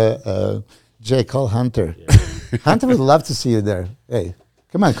tell Jay, call Hunter. Yeah. Hunter would love to see you there. Hey,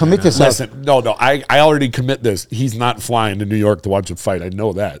 come on, commit yourself. Listen, no. I already commit this. He's not flying to New York to watch a fight. I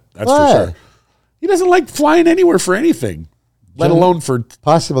know that. That's for sure. He doesn't like flying anywhere for anything. Let alone for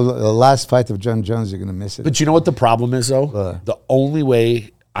possible the last fight of John Jones, you're going to miss it. But you know what the problem is, though? The only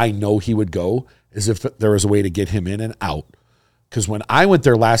way I know he would go is if there was a way to get him in and out. Because when I went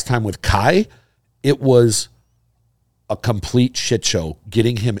there last time with Kai, it was a complete shit show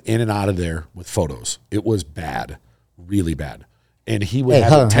getting him in and out of there with photos. It was bad, really bad. And he would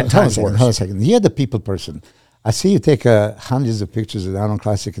have it 10 times worse. Hold on a second. You're the people person. I see you take hundreds of pictures of the Arnold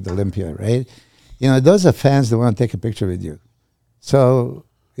Classic at Olympia, right? Those are fans that want to take a picture with you. So,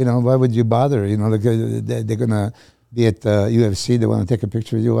 why would you bother? They're going to be at UFC. They want to take a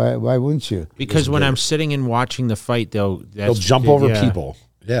picture with you. Why wouldn't you? Because when I'm sitting and watching the fight, they'll jump over people.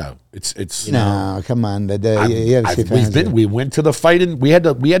 Yeah, it's no, come on. The UFC fans. We went to the fight and we had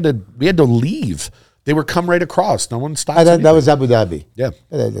to leave. They were come right across. No one stopped. That was Abu Dhabi. Yeah,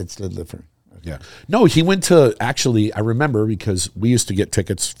 that's a little different. Yeah. No, he went to, actually, I remember because we used to get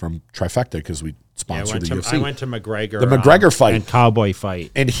tickets from Trifecta because we sponsored the UFC. I went to McGregor. The McGregor fight. And Cowboy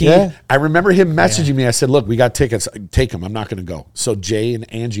fight. And I remember him messaging me. I said, look, we got tickets. Take them. I'm not going to go. So Jay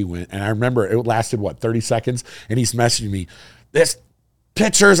and Angie went. And I remember it lasted, 30 seconds? And he's messaging me, this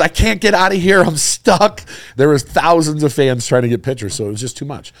pictures, I can't get out of here. I'm stuck. There was thousands of fans trying to get pictures. So it was just too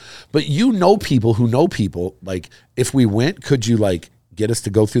much. But people who know people, like if we went, could you get us to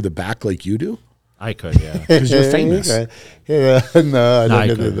go through the back like you do? I could, yeah. Because you're famous. No, I don't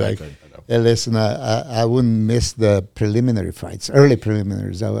do the back. Hey, listen, I wouldn't miss the preliminary fights, early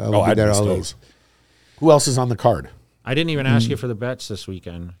preliminaries. I would be there always. Those. Who else is on the card? I didn't even ask you for the bets this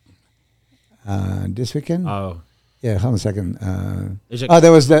weekend. This weekend? Oh. Yeah, hold on a second.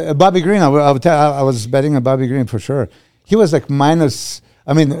 There was the Bobby Green. I was betting on Bobby Green for sure. He was plus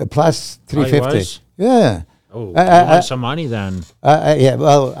 350. Yeah. Oh, you won some money then. I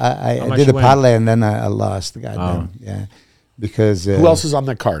did a parlay and then I lost. Goddamn. Yeah. Because who else is on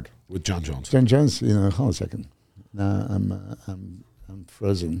that card with John Jones? John Jones, hold on a second. No, I'm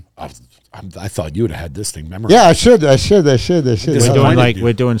frozen. I thought you would have had this thing memorized. Yeah, I should.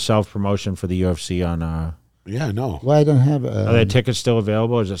 We're doing self-promotion for the UFC on yeah, I know. Why I don't have are there tickets still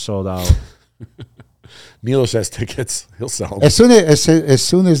available or is it sold out? Milos has tickets. He'll sell them. As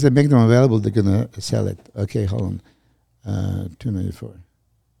soon as they make them available, they're going to sell it. Okay, hold on. $294.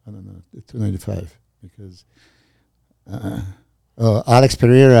 I don't know. $295 because Alex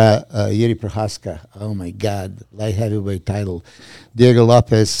Pereira, Yuri Prohaska. Oh my God, light heavyweight title. Diego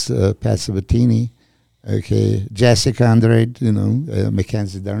Lopez, Pat Sabatini. Okay, Jessica Andrade.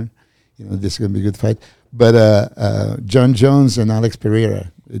 Mackenzie Dern. This is going to be a good fight. But John Jones and Alex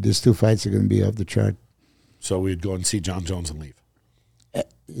Pereira. These 2 fights are going to be off the chart. So we'd go and see John Jones and leave.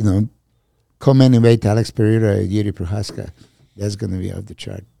 Co-main event, Alex Pereira, Yuri Prohaska. That's going to be off the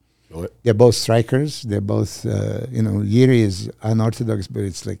chart. They're both strikers. They're both, Yuri is unorthodox, but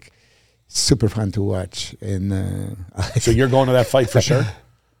it's super fun to watch. And so you're going to that fight for sure?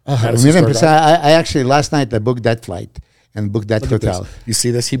 1,000,000%. I actually, last night, I booked that flight and booked that hotel. You see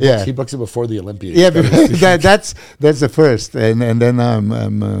this? He books it before the Olympia. Yeah, that's the first. And then I'm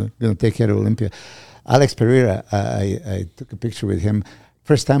going to take care of Olympia. Alex Pereira, I took a picture with him.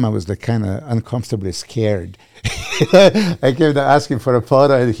 First time I was kind of uncomfortably scared. I came to ask him for a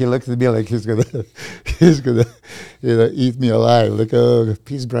photo, and he looked at me like he's gonna eat me alive. Like, oh,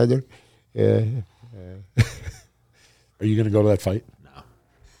 peace, brother. Yeah. Are you gonna go to that fight? No,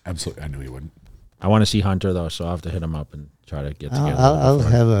 absolutely. I knew you wouldn't. I want to see Hunter though, so I'll have to hit him up and try to get together. I'll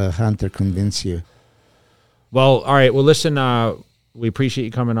have a Hunter convince you. Well, all right. Well, listen. We appreciate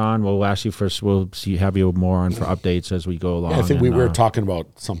you coming on. We'll ask you have you more on for updates as we go along. Yeah, I think we were talking about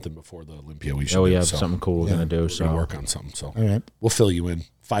something before the Olympia. We should. We have something cool we're gonna do. So work on something. So all right, we'll fill you in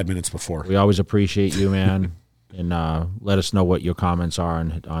 5 minutes before. We always appreciate you, man, and let us know what your comments are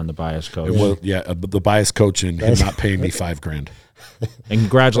on the bias coach. The bias coach and him not paying me $5,000. And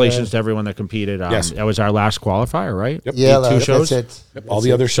congratulations to everyone that competed. Yes. That was our last qualifier, right? Yep. Yeah, two shows. That's it. Yep. All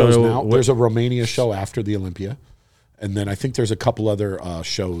the other shows now. There's a Romania show after the Olympia. And then I think there's a couple other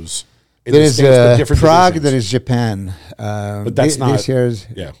shows. There is Prague, there is Japan. But that's not. This year's,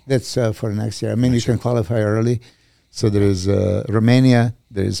 that's for next year. I mean, you can qualify early. So there is Romania,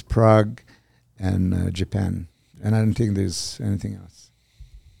 there is Prague, and Japan. And I don't think there's anything else.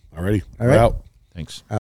 Alrighty. All right. We're out. Thanks.